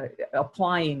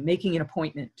making an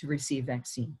appointment to receive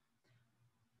vaccine.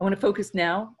 I want to focus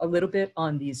now a little bit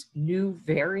on these new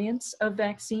variants of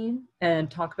vaccine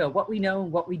and talk about what we know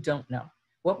and what we don't know.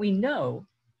 What we know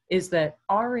is that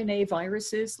RNA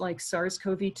viruses like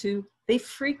SARS-CoV-2, they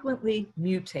frequently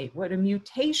mutate. What a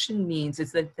mutation means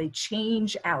is that they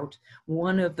change out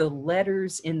one of the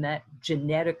letters in that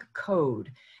genetic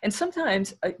code. And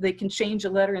sometimes they can change a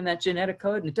letter in that genetic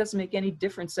code and it doesn't make any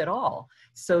difference at all.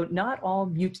 So not all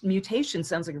mutation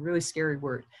sounds like a really scary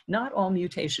word. Not all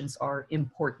mutations are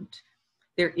important.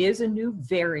 There is a new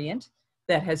variant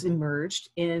that has emerged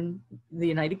in the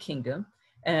United Kingdom,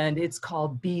 and it's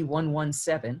called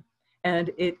B117.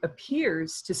 and it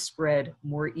appears to spread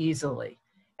more easily.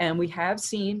 And we have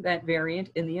seen that variant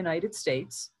in the United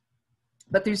States,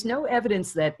 but there's no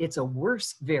evidence that it's a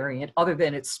worse variant other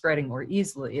than it's spreading more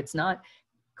easily. It's not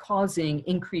causing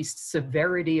increased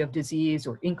severity of disease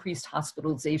or increased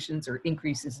hospitalizations or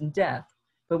increases in death,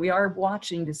 but we are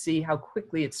watching to see how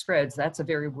quickly it spreads. That's a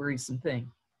very worrisome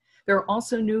thing. There are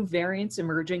also new variants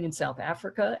emerging in South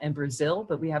Africa and Brazil,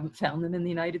 but we haven't found them in the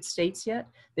United States yet.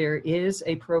 There is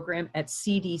a program at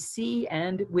CDC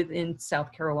and within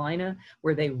South Carolina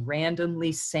where they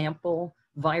randomly sample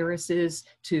viruses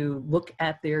to look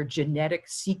at their genetic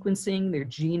sequencing, their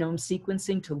genome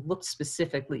sequencing, to look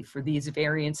specifically for these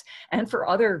variants and for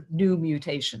other new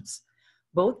mutations.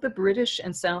 Both the British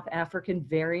and South African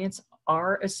variants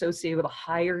are associated with a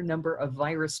higher number of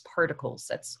virus particles.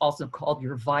 That's also called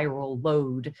your viral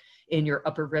load in your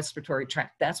upper respiratory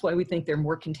tract. That's why we think they're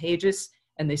more contagious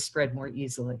and they spread more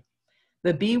easily.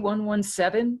 The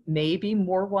B117 may be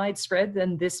more widespread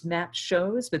than this map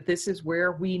shows, but this is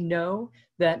where we know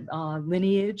that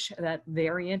lineage, that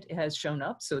variant has shown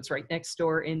up. So it's right next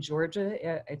door in Georgia.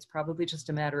 It's probably just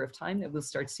a matter of time that we'll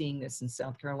start seeing this in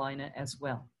South Carolina as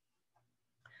well.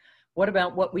 What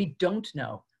about what we don't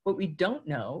know? What we don't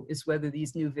know is whether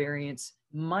these new variants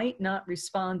might not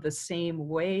respond the same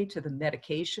way to the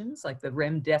medications, like the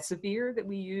remdesivir that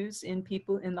we use in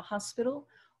people in the hospital,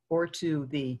 or to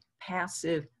the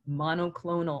passive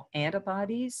monoclonal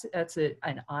antibodies. That's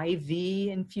an IV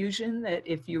infusion that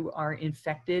if you are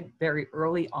infected very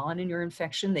early on in your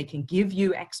infection, they can give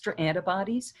you extra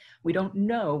antibodies. We don't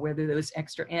know whether those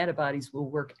extra antibodies will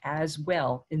work as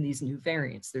well in these new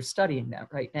variants. They're studying that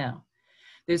right now.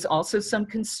 There's also some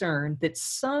concern that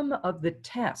some of the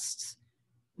tests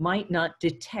might not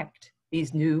detect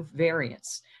these new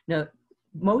variants. Now,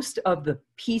 most of the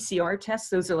PCR tests,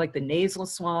 those are like the nasal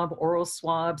swab, oral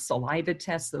swab, saliva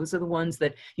tests. Those are the ones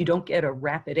that you don't get a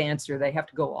rapid answer. They have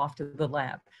to go off to the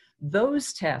lab.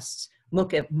 Those tests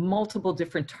look at multiple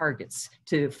different targets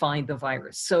to find the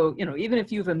virus. So, even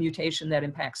if you have a mutation that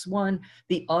impacts one,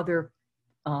 the other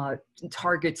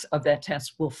targets of that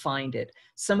test will find it.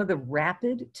 Some of the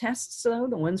rapid tests, though,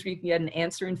 the ones where you can get an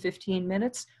answer in 15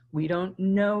 minutes, we don't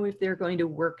know if they're going to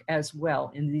work as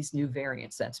well in these new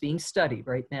variants. That's being studied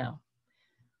right now.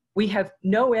 We have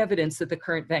no evidence that the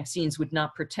current vaccines would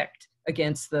not protect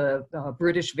against the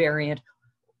British variant.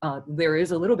 There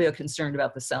is a little bit of concern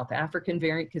about the South African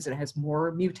variant because it has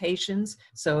more mutations.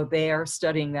 So they are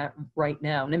studying that right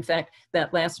now. And in fact,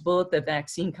 that last bullet that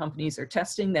vaccine companies are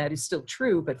testing, that is still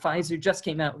true, but Pfizer just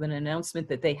came out with an announcement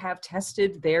that they have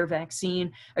tested their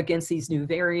vaccine against these new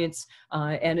variants,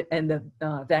 and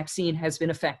the vaccine has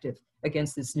been effective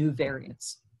against these new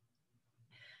variants.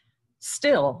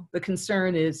 Still, the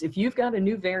concern is if you've got a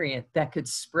new variant that could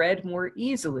spread more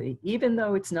easily, even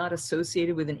though it's not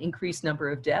associated with an increased number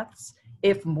of deaths,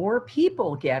 if more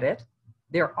people get it,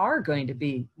 there are going to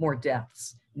be more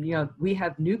deaths. We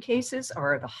have new cases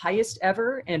are the highest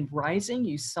ever and rising.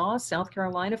 You saw South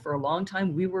Carolina for a long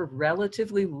time. We were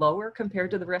relatively lower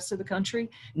compared to the rest of the country.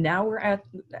 Now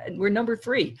we're number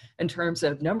 3 in terms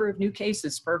of number of new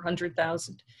cases per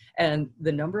 100,000. And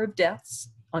the number of deaths,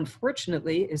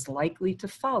 unfortunately, is likely to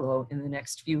follow in the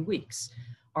next few weeks.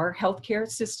 Our healthcare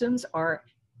systems are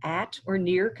at or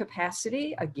near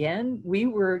capacity. Again, we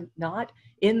were not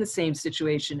in the same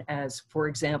situation as, for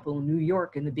example, New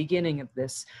York in the beginning of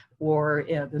this, or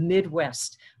the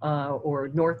Midwest,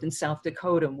 or North and South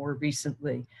Dakota more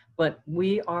recently. But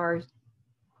we are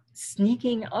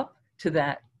sneaking up to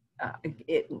that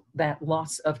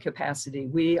loss of capacity.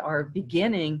 We are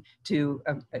beginning to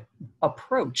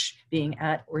approach being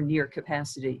at or near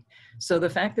capacity. So the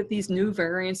fact that these new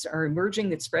variants are emerging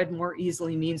that spread more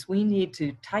easily means we need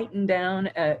to tighten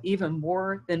down even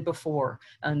more than before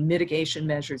on mitigation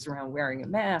measures around wearing a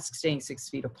mask, staying 6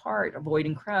 feet apart,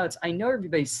 avoiding crowds. I know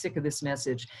everybody's sick of this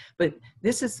message, but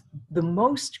this is the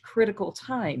most critical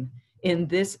time in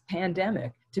this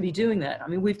pandemic to be doing that. I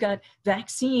mean, we've got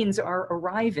vaccines are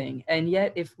arriving, and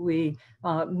yet if we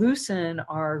loosen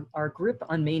our grip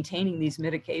on maintaining these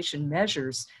mitigation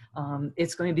measures,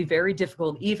 it's going to be very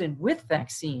difficult, even with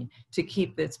vaccine, to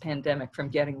keep this pandemic from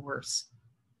getting worse.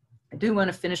 I do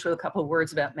want to finish with a couple of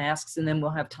words about masks, and then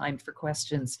we'll have time for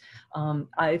questions.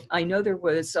 I know there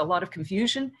was a lot of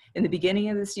confusion in the beginning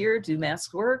of this year. Do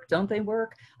masks work? Don't they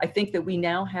work? I think that we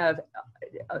now have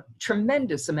a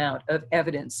tremendous amount of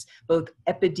evidence, both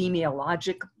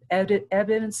epidemiologic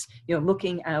evidence,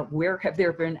 looking at where have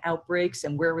there been outbreaks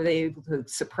and where were they able to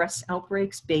suppress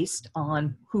outbreaks based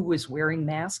on who was wearing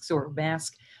masks or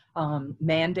mask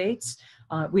mandates.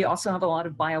 We also have a lot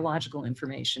of biological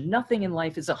information. Nothing in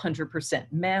life is 100%.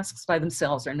 Masks by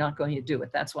themselves are not going to do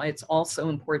it. That's why it's also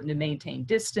important to maintain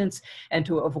distance and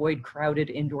to avoid crowded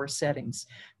indoor settings.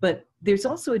 But there's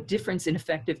also a difference in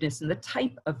effectiveness in the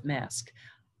type of mask.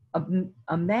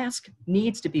 A mask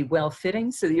needs to be well-fitting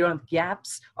so that you don't have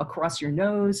gaps across your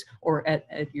nose or at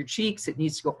your cheeks. It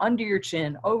needs to go under your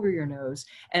chin, over your nose.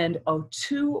 And a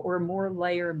 2 or more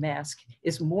layer mask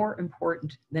is more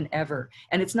important than ever.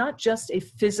 And it's not just a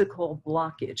physical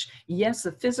blockage. Yes,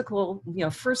 the physical,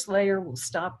 first layer will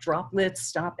stop droplets,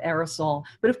 stop aerosol,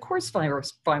 but of course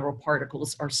viral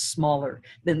particles are smaller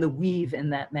than the weave in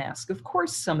that mask. Of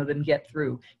course, some of them get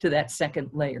through to that second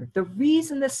layer. The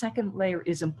reason the second layer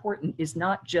is important is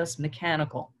not just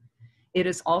mechanical. It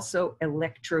is also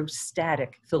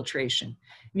electrostatic filtration.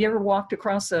 Have you ever walked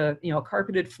across a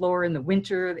carpeted floor in the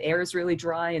winter, the air is really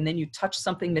dry, and then you touch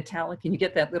something metallic and you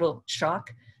get that little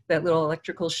shock, that little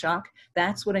electrical shock?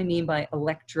 That's what I mean by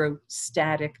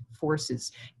electrostatic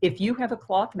forces. If you have a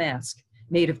cloth mask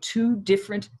made of 2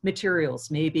 different materials,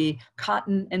 maybe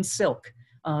cotton and silk,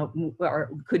 or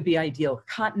could be ideal,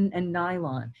 cotton and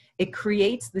nylon, it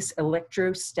creates this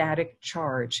electrostatic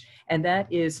charge, and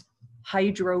that is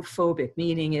hydrophobic,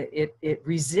 meaning it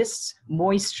resists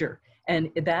moisture.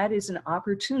 And that is an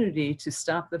opportunity to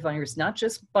stop the virus, not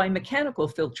just by mechanical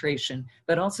filtration,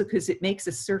 but also because it makes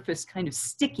a surface kind of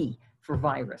sticky for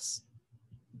virus.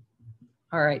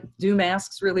 All right, do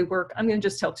masks really work? I'm going to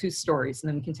just tell 2 stories and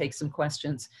then we can take some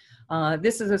questions.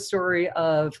 This is a story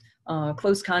of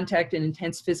close contact and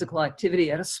intense physical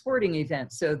activity at a sporting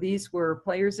event. So these were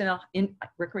players in a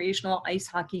recreational ice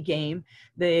hockey game.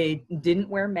 They didn't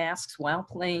wear masks while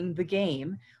playing the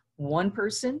game. One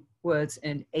person was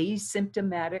an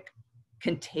asymptomatic,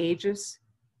 contagious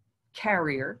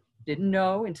carrier, didn't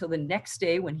know until the next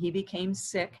day when he became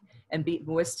sick and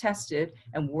was tested,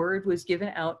 and word was given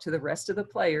out to the rest of the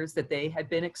players that they had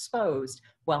been exposed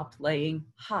while playing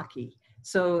hockey.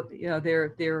 So,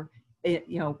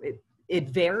 it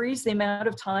varies the amount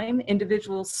of time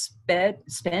individuals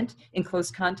spent in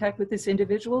close contact with this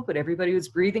individual, but everybody was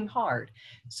breathing hard.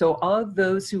 So of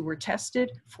those who were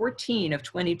tested, 14 of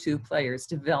 22 players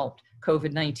developed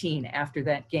COVID-19 after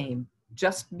that game,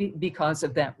 just because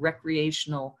of that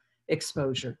recreational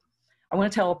exposure. I want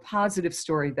to tell a positive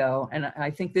story though, and I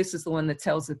think this is the one that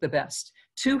tells it the best.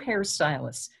 2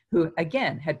 hairstylists who,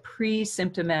 again, had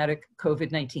pre-symptomatic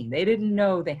COVID-19. They didn't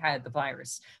know they had the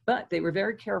virus, but they were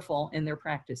very careful in their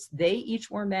practice. They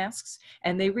each wore masks,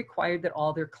 and they required that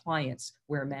all their clients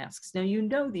wear masks. Now,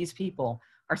 these people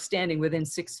are standing within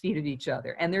 6 feet of each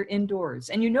other, and they're indoors,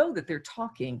 and that they're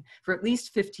talking for at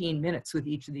least 15 minutes with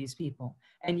each of these people.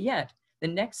 And yet, the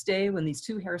next day, when these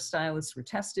 2 hairstylists were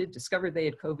tested, discovered they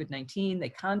had COVID-19, they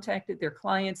contacted their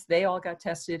clients, they all got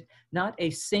tested. Not a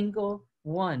single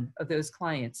one of those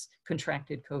clients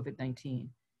contracted COVID-19.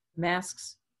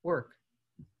 Masks work.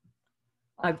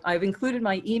 I've included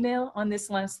my email on this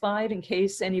last slide in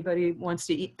case anybody wants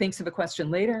to thinks of a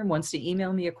question later and wants to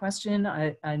email me a question.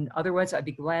 And otherwise, I'd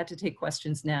be glad to take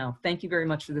questions now. Thank you very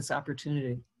much for this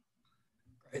opportunity.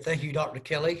 Thank you, Dr.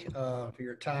 Kelly, for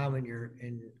your time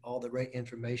and all the great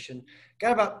information.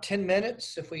 Got about 10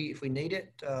 minutes if we need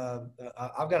it.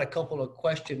 I've got a couple of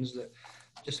questions that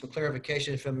just for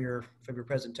clarification from your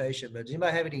presentation. But does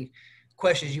anybody have any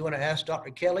questions you want to ask Dr.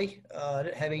 Kelly? I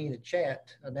didn't have any in the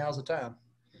chat. Now's the time.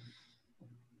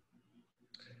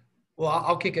 Well,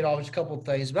 I'll kick it off. Just a couple of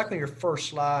things. Back on your first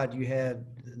slide, you had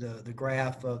the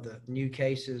graph of the new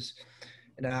cases,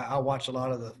 and I watched a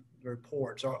lot of the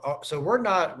reports. So we're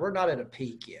not at a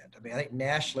peak yet. I mean, I think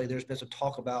nationally there's been some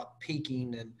talk about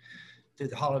peaking and through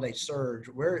the holiday surge.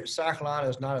 Where South Carolina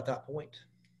is not at that point.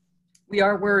 We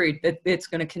are worried that it's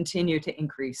going to continue to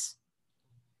increase.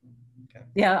 Okay.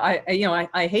 Yeah,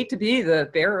 I hate to be the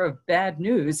bearer of bad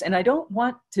news, and I don't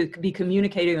want to be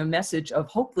communicating a message of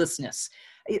hopelessness.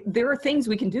 There are things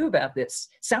we can do about this.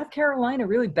 South Carolina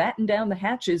really battened down the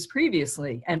hatches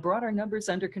previously and brought our numbers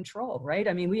under control, right?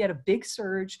 I mean, we had a big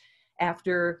surge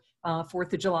after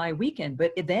 4th of July weekend,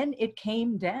 but then it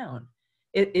came down.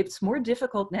 It's more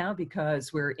difficult now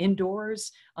because we're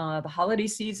indoors. The holiday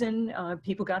season,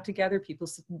 people got together. People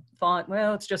thought,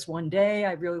 well, it's just one day.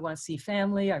 I really want to see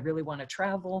family. I really want to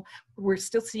travel. We're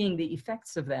still seeing the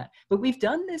effects of that. But we've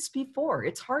done this before.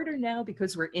 It's harder now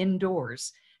because we're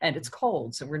indoors and it's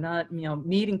cold. So we're not,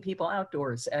 meeting people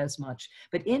outdoors as much.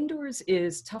 But indoors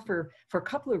is tougher for a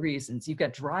couple of reasons. You've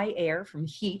got dry air from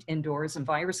heat indoors, and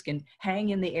virus can hang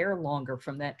in the air longer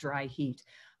from that dry heat.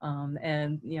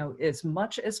 And, you know, as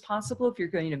much as possible, if you're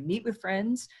going to meet with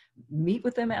friends, meet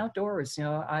with them outdoors. You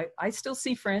know, I still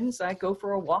see friends. I go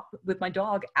for a walk with my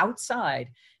dog outside.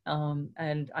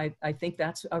 And I think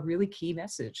that's a really key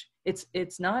message.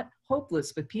 It's not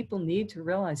hopeless, but people need to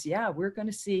realize, yeah,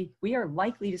 we are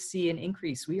likely to see an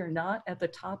increase. We are not at the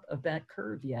top of that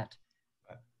curve yet.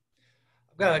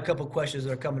 I've got a couple of questions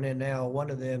that are coming in now.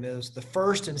 One of them is the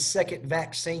first and second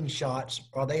vaccine shots,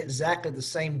 are they exactly the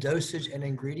same dosage and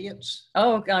ingredients?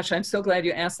 Oh gosh, I'm so glad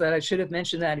you asked that. I should have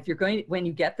mentioned that. When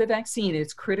you get the vaccine,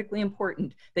 it's critically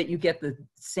important that you get the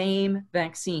same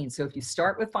vaccine. So if you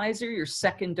start with Pfizer, your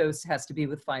second dose has to be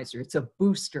with Pfizer. It's a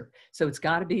booster. So it's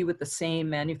got to be with the same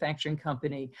manufacturing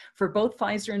company. For both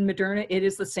Pfizer and Moderna, it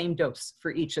is the same dose for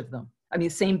each of them. I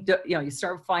mean, you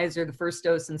start with Pfizer, the first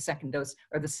dose and the second dose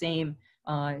are the same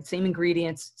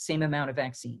ingredients, same amount of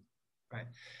vaccine. Right.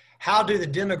 How do the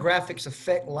demographics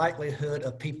affect likelihood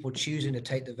of people choosing to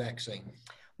take the vaccine?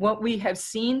 What we have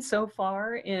seen so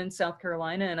far in South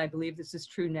Carolina, and I believe this is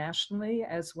true nationally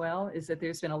as well, is that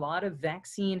there's been a lot of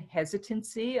vaccine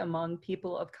hesitancy among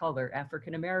people of color,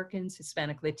 African Americans,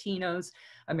 Hispanic Latinos,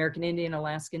 American Indian,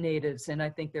 Alaska Natives, and I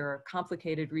think there are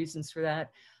complicated reasons for that.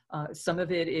 Some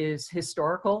of it is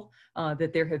historical,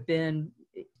 that there have been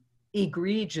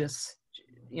egregious,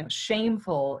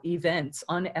 shameful events,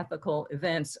 unethical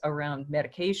events around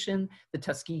medication, the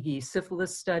Tuskegee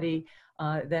syphilis study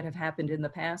that have happened in the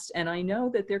past. And I know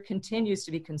that there continues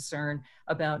to be concern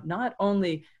about not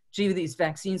only, gee, these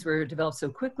vaccines were developed so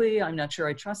quickly, I'm not sure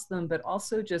I trust them, but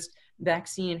also just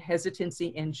vaccine hesitancy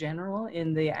in general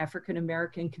in the African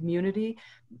American community,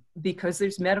 because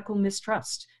there's medical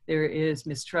mistrust. There is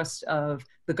mistrust of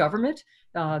the government,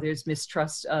 there's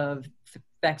mistrust of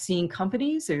vaccine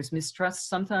companies, there's mistrust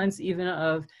sometimes even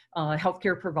of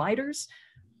healthcare providers.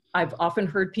 I've often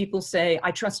heard people say,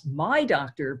 I trust my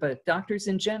doctor, but doctors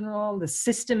in general, the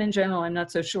system in general, I'm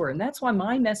not so sure. And that's why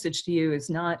my message to you is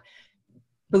not,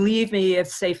 believe me,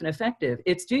 it's safe and effective.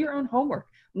 It's do your own homework.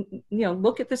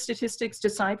 Look at the statistics,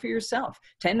 decide for yourself.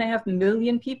 10.5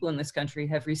 million people in this country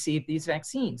have received these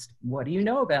vaccines. What do you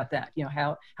know about that?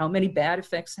 How many bad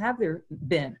effects have there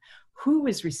been? Who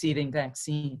is receiving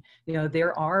vaccine?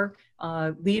 There are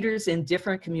leaders in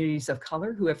different communities of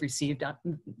color who have received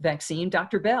vaccine.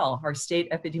 Dr. Bell, our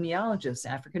state epidemiologist,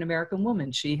 African-American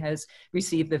woman, she has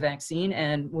received the vaccine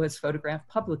and was photographed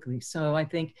publicly. So I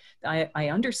think I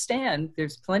understand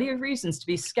there's plenty of reasons to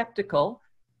be skeptical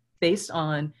based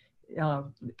on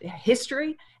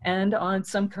history and on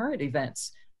some current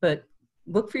events. But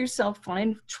look for yourself,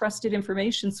 find trusted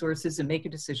information sources and make a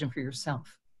decision for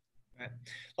yourself. Right.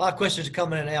 A lot of questions are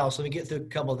coming in now, so let me get through a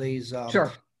couple of these.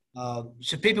 Sure.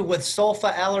 Should people with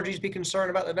sulfa allergies be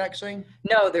concerned about the vaccine?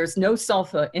 No, there's no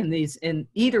sulfa in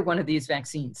either one of these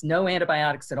vaccines. No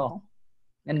antibiotics at all,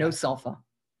 and no sulfa.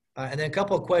 And then a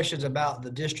couple of questions about the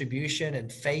distribution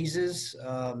and phases.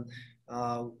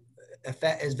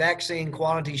 As vaccine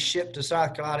quantity shipped to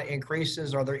South Carolina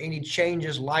increases, are there any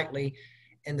changes likely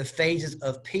in the phases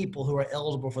of people who are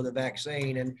eligible for the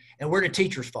vaccine? And where do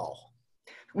teachers fall?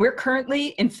 We're currently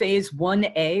in phase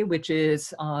 1A, which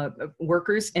is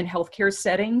workers in healthcare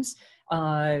settings,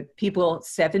 people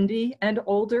 70 and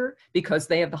older, because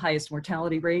they have the highest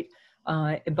mortality rate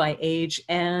by age,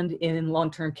 and in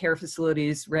long-term care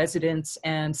facilities, residents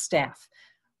and staff.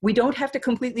 We don't have to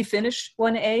completely finish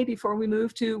 1A before we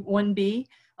move to 1B,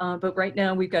 but right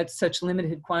now we've got such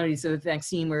limited quantities of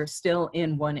vaccine, we're still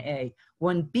in 1A.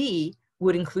 1B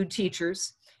would include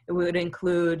teachers. It would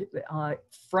include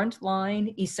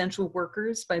frontline essential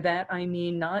workers. By that, I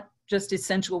mean not just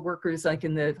essential workers like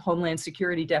in the Homeland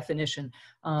Security definition,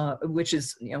 which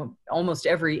is almost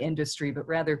every industry, but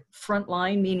rather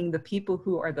frontline, meaning the people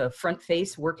who are the front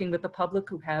face working with the public,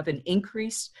 who have an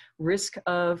increased risk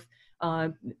of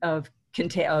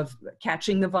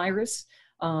catching the virus,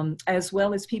 as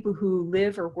well as people who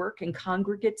live or work in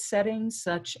congregate settings,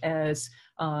 such as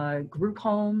group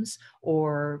homes,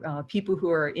 or people who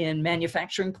are in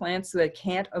manufacturing plants that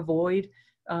can't avoid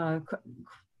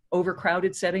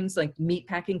overcrowded settings like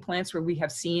meatpacking plants where we have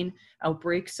seen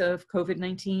outbreaks of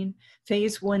COVID-19.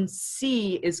 Phase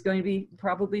 1C is going to be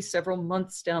probably several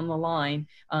months down the line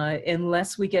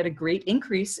unless we get a great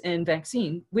increase in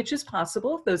vaccine, which is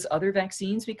possible. If those other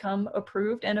vaccines become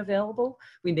approved and available,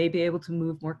 we may be able to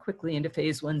move more quickly into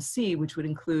phase 1C, which would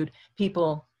include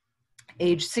people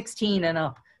age 16 and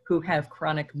up who have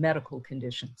chronic medical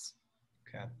conditions.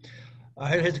 Okay.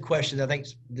 Here's a question I think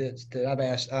that I've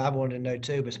asked. I wanted to know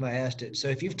too, but somebody asked it. So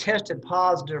if you've tested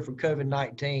positive for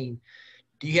COVID-19,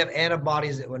 do you have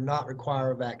antibodies that would not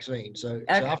require a vaccine? So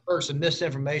I've heard some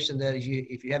misinformation that if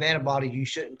you have antibodies, you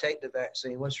shouldn't take the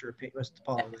vaccine. What's your opinion? What's the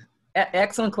follow that?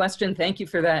 Excellent question. Thank you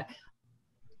for that.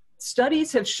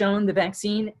 Studies have shown the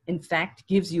vaccine, in fact,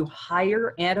 gives you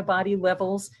higher antibody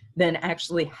levels than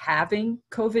actually having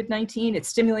COVID-19. It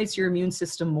stimulates your immune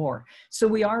system more. So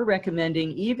we are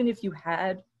recommending, even if you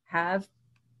have had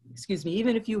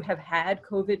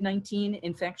COVID-19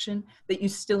 infection, that you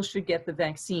still should get the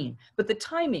vaccine. But the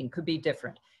timing could be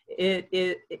different.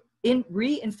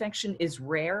 Reinfection is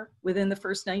rare within the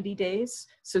first 90 days.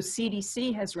 So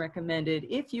CDC has recommended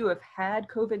if you have had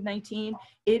COVID-19,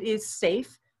 it is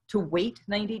safe to wait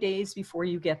 90 days before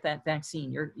you get that vaccine.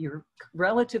 You're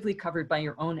relatively covered by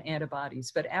your own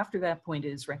antibodies, but after that point,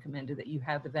 it is recommended that you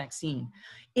have the vaccine.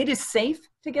 It is safe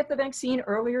to get the vaccine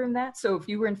earlier than that. So if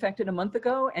you were infected a month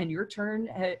ago and your turn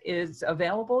is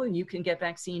available and you can get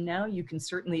vaccine now,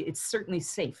 it's certainly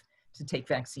safe to take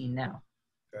vaccine now.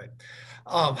 Right.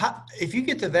 If you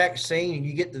get the vaccine and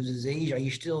you get the disease,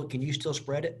 can you still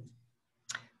spread it?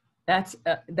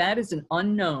 That is an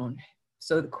unknown.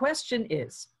 So the question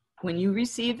is, when you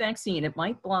receive vaccine, it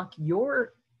might block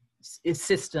your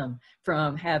system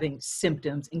from having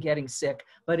symptoms and getting sick,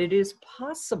 but it is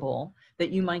possible that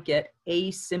you might get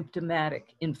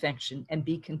asymptomatic infection and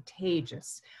be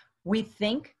contagious. We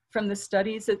think from the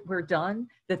studies that were done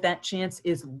that chance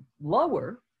is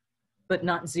lower, but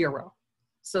not zero.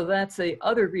 So that's the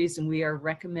other reason we are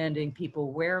recommending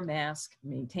people wear masks,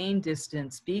 maintain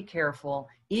distance, be careful,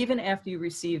 even after you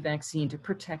receive vaccine, to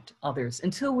protect others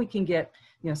until we can get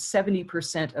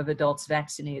 70% of adults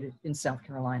vaccinated in South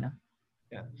Carolina.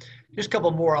 Yeah. Just a couple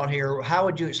more on here. How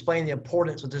would you explain the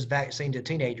importance of this vaccine to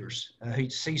teenagers who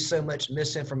see so much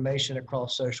misinformation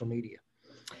across social media?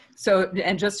 So,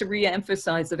 and just to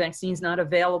reemphasize, the vaccine is not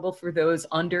available for those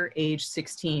under age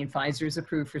 16. Pfizer is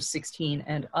approved for 16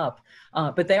 and up,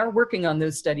 but they are working on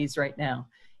those studies right now.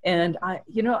 And I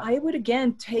would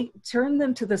again turn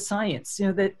them to the science.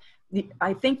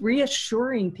 I think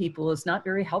reassuring people is not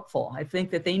very helpful. I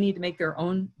think that they need to make their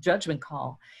own judgment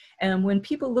call. And when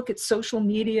people look at social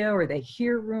media or they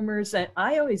hear rumors,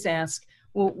 I always ask,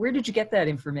 well, where did you get that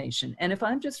information? And if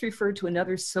I'm just referred to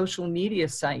another social media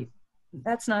site,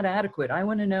 that's not adequate. I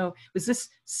want to know, was this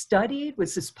studied?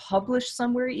 Was this published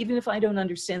somewhere? Even if I don't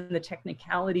understand the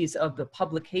technicalities of the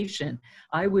publication,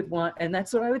 I would want, and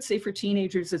that's what I would say for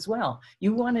teenagers as well.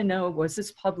 You want to know, was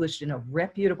this published in a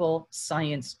reputable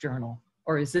science journal,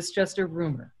 or is this just a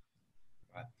rumor?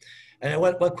 Right. And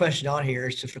one question on here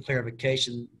is just for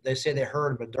clarification. They say they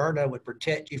heard Moderna would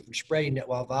protect you from spreading it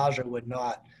while Pfizer would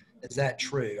not. Is that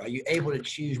true? Are you able to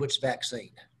choose which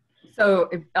vaccine? So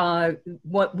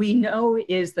what we know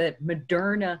is that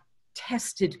Moderna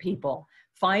tested people.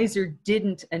 Pfizer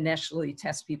didn't initially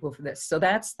test people for this. So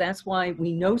that's why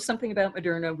we know something about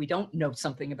Moderna. We don't know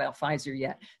something about Pfizer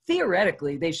yet.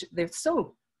 Theoretically, they're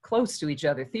so close to each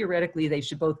other. Theoretically, they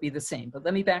should both be the same. But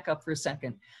let me back up for a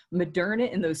second. Moderna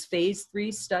in those phase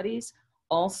 3 studies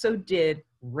also did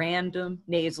random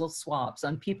nasal swabs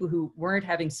on people who weren't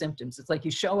having symptoms. It's like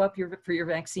you show up for your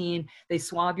vaccine, they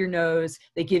swab your nose,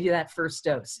 they give you that first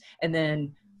dose. And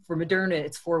then for Moderna,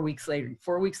 it's 4 weeks later.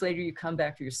 4 weeks later, you come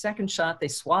back for your second shot, they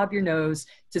swab your nose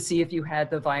to see if you had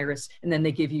the virus, and then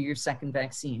they give you your second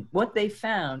vaccine. What they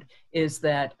found is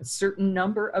that a certain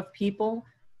number of people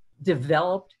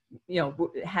developed,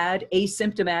 had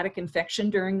asymptomatic infection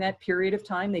during that period of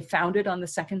time. They found it on the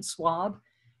second swab.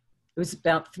 It was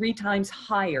about 3 times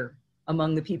higher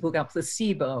among the people who got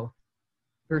placebo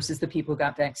versus the people who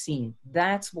got vaccine.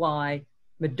 That's why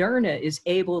Moderna is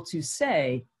able to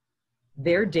say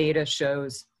their data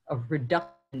shows a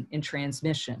reduction in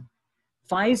transmission.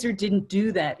 Pfizer didn't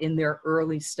do that in their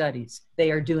early studies. They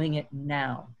are doing it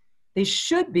now. They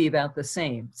should be about the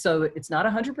same. So it's not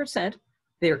 100%.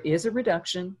 There is a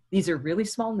reduction. These are really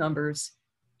small numbers.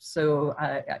 So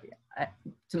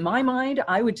to my mind,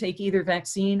 I would take either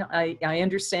vaccine. I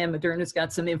understand Moderna's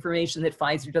got some information that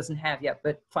Pfizer doesn't have yet,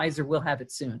 but Pfizer will have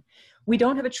it soon. We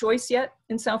don't have a choice yet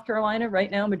in South Carolina.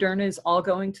 Right now, Moderna is all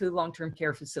going to long-term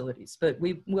care facilities, but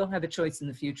we will have a choice in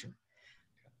the future.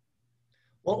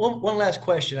 Well, one last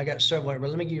question. I got several, but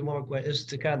let me give you one more question. This is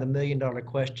the kind of the $1,000,000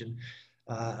 question.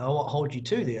 I won't hold you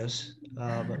to this,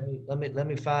 but let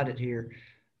me find it here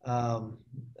on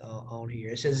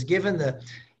here. It says, given the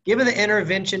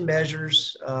intervention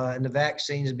measures and the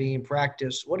vaccines being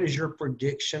practiced, what is your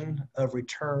prediction of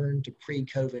return to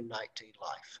pre-COVID-19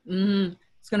 life?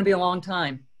 It's going to be a long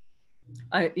time.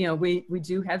 We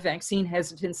do have vaccine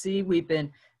hesitancy. We've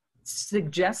been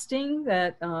suggesting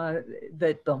that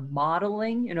that the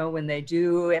modeling, you know, when they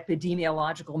do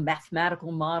epidemiological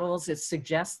mathematical models, it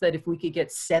suggests that if we could get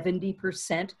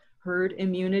 70% herd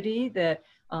immunity, that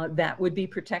that would be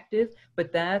protective.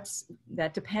 But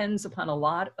that depends upon a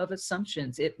lot of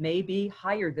assumptions. It may be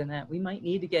higher than that. We might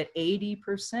need to get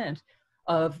 80%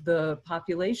 of the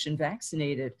population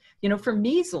vaccinated. You know, for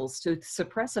measles, to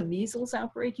suppress a measles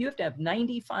outbreak, you have to have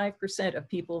 95% of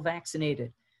people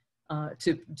vaccinated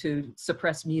to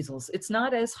suppress measles. It's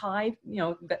not as high, you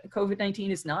know, COVID-19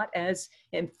 is not as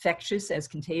infectious, as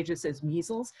contagious as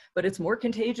measles, but it's more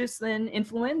contagious than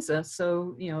influenza.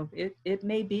 So, you know, it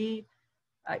may be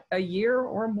a year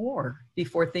or more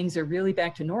before things are really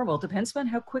back to normal. It depends on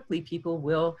how quickly people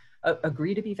will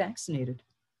agree to be vaccinated.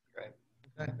 Right.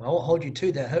 Okay. I won't hold you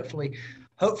to that. Hopefully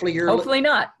you're hopefully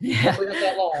not. Hopefully not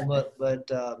that long,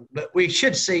 but we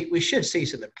should see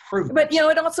some improvement. But, you know,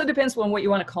 it also depends on what you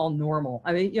want to call normal.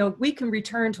 I mean, you know, we can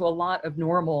return to a lot of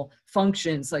normal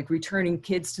functions, like returning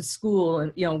kids to school,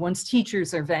 and, you know, once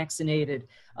teachers are vaccinated.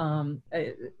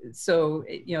 So,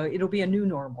 you know, it'll be a new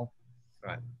normal.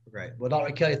 Right. Great. Well,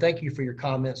 Dr. Kelly, thank you for your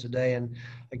comments today. And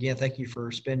again, thank you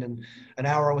for spending an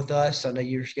hour with us. I know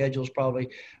your schedule is probably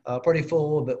pretty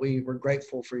full, but we're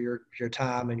grateful for your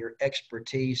time and your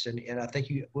expertise. And I think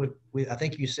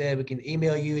you said we can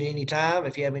email you at any time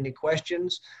if you have any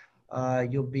questions.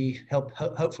 You'll be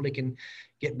hopefully can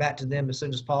get back to them as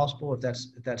soon as possible if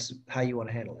that's how you want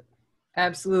to handle it.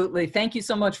 Absolutely. Thank you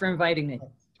so much for inviting me.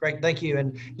 Great. Thank you.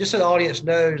 And just so the audience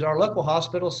knows, our local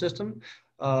hospital system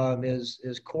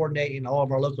is coordinating all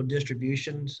of our local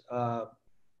distributions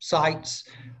sites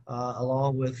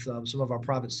along with some of our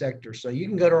private sector. So you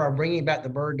can go to our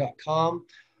bringingbackthebird.com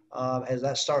as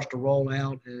that starts to roll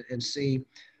out and see you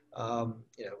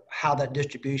know, how that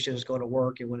distribution is going to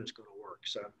work and when it's going to work.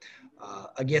 So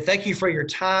again, thank you for your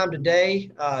time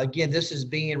today. Again, this is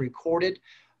being recorded.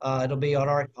 It'll be on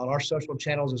our social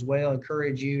channels as well. I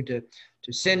encourage you to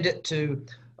send it to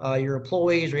your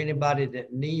employees or anybody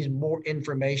that needs more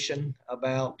information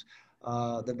about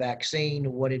the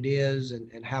vaccine, what it is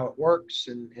and how it works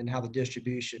and how the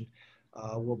distribution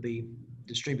will be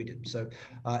distributed. So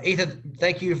Ethan,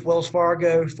 thank you Wells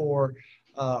Fargo for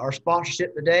our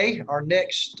sponsorship today. Our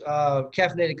next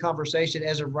caffeinated conversation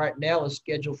as of right now is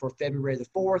scheduled for February the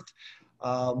 4th.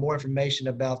 More information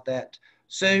about that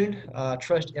soon.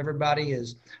 Trust everybody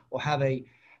will have a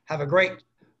great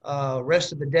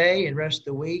rest of the day and rest of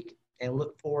the week, and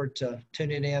look forward to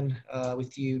tuning in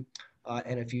with you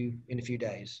in a few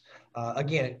days.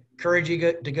 Again, encourage you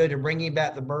to go to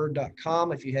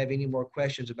bringingbackthebird.com if you have any more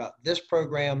questions about this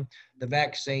program, the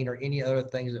vaccine, or any other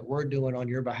things that we're doing on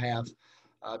your behalf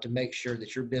to make sure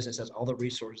that your business has all the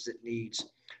resources it needs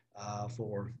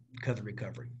for COVID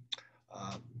recovery.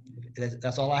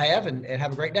 That's all I have, and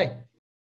have a great day.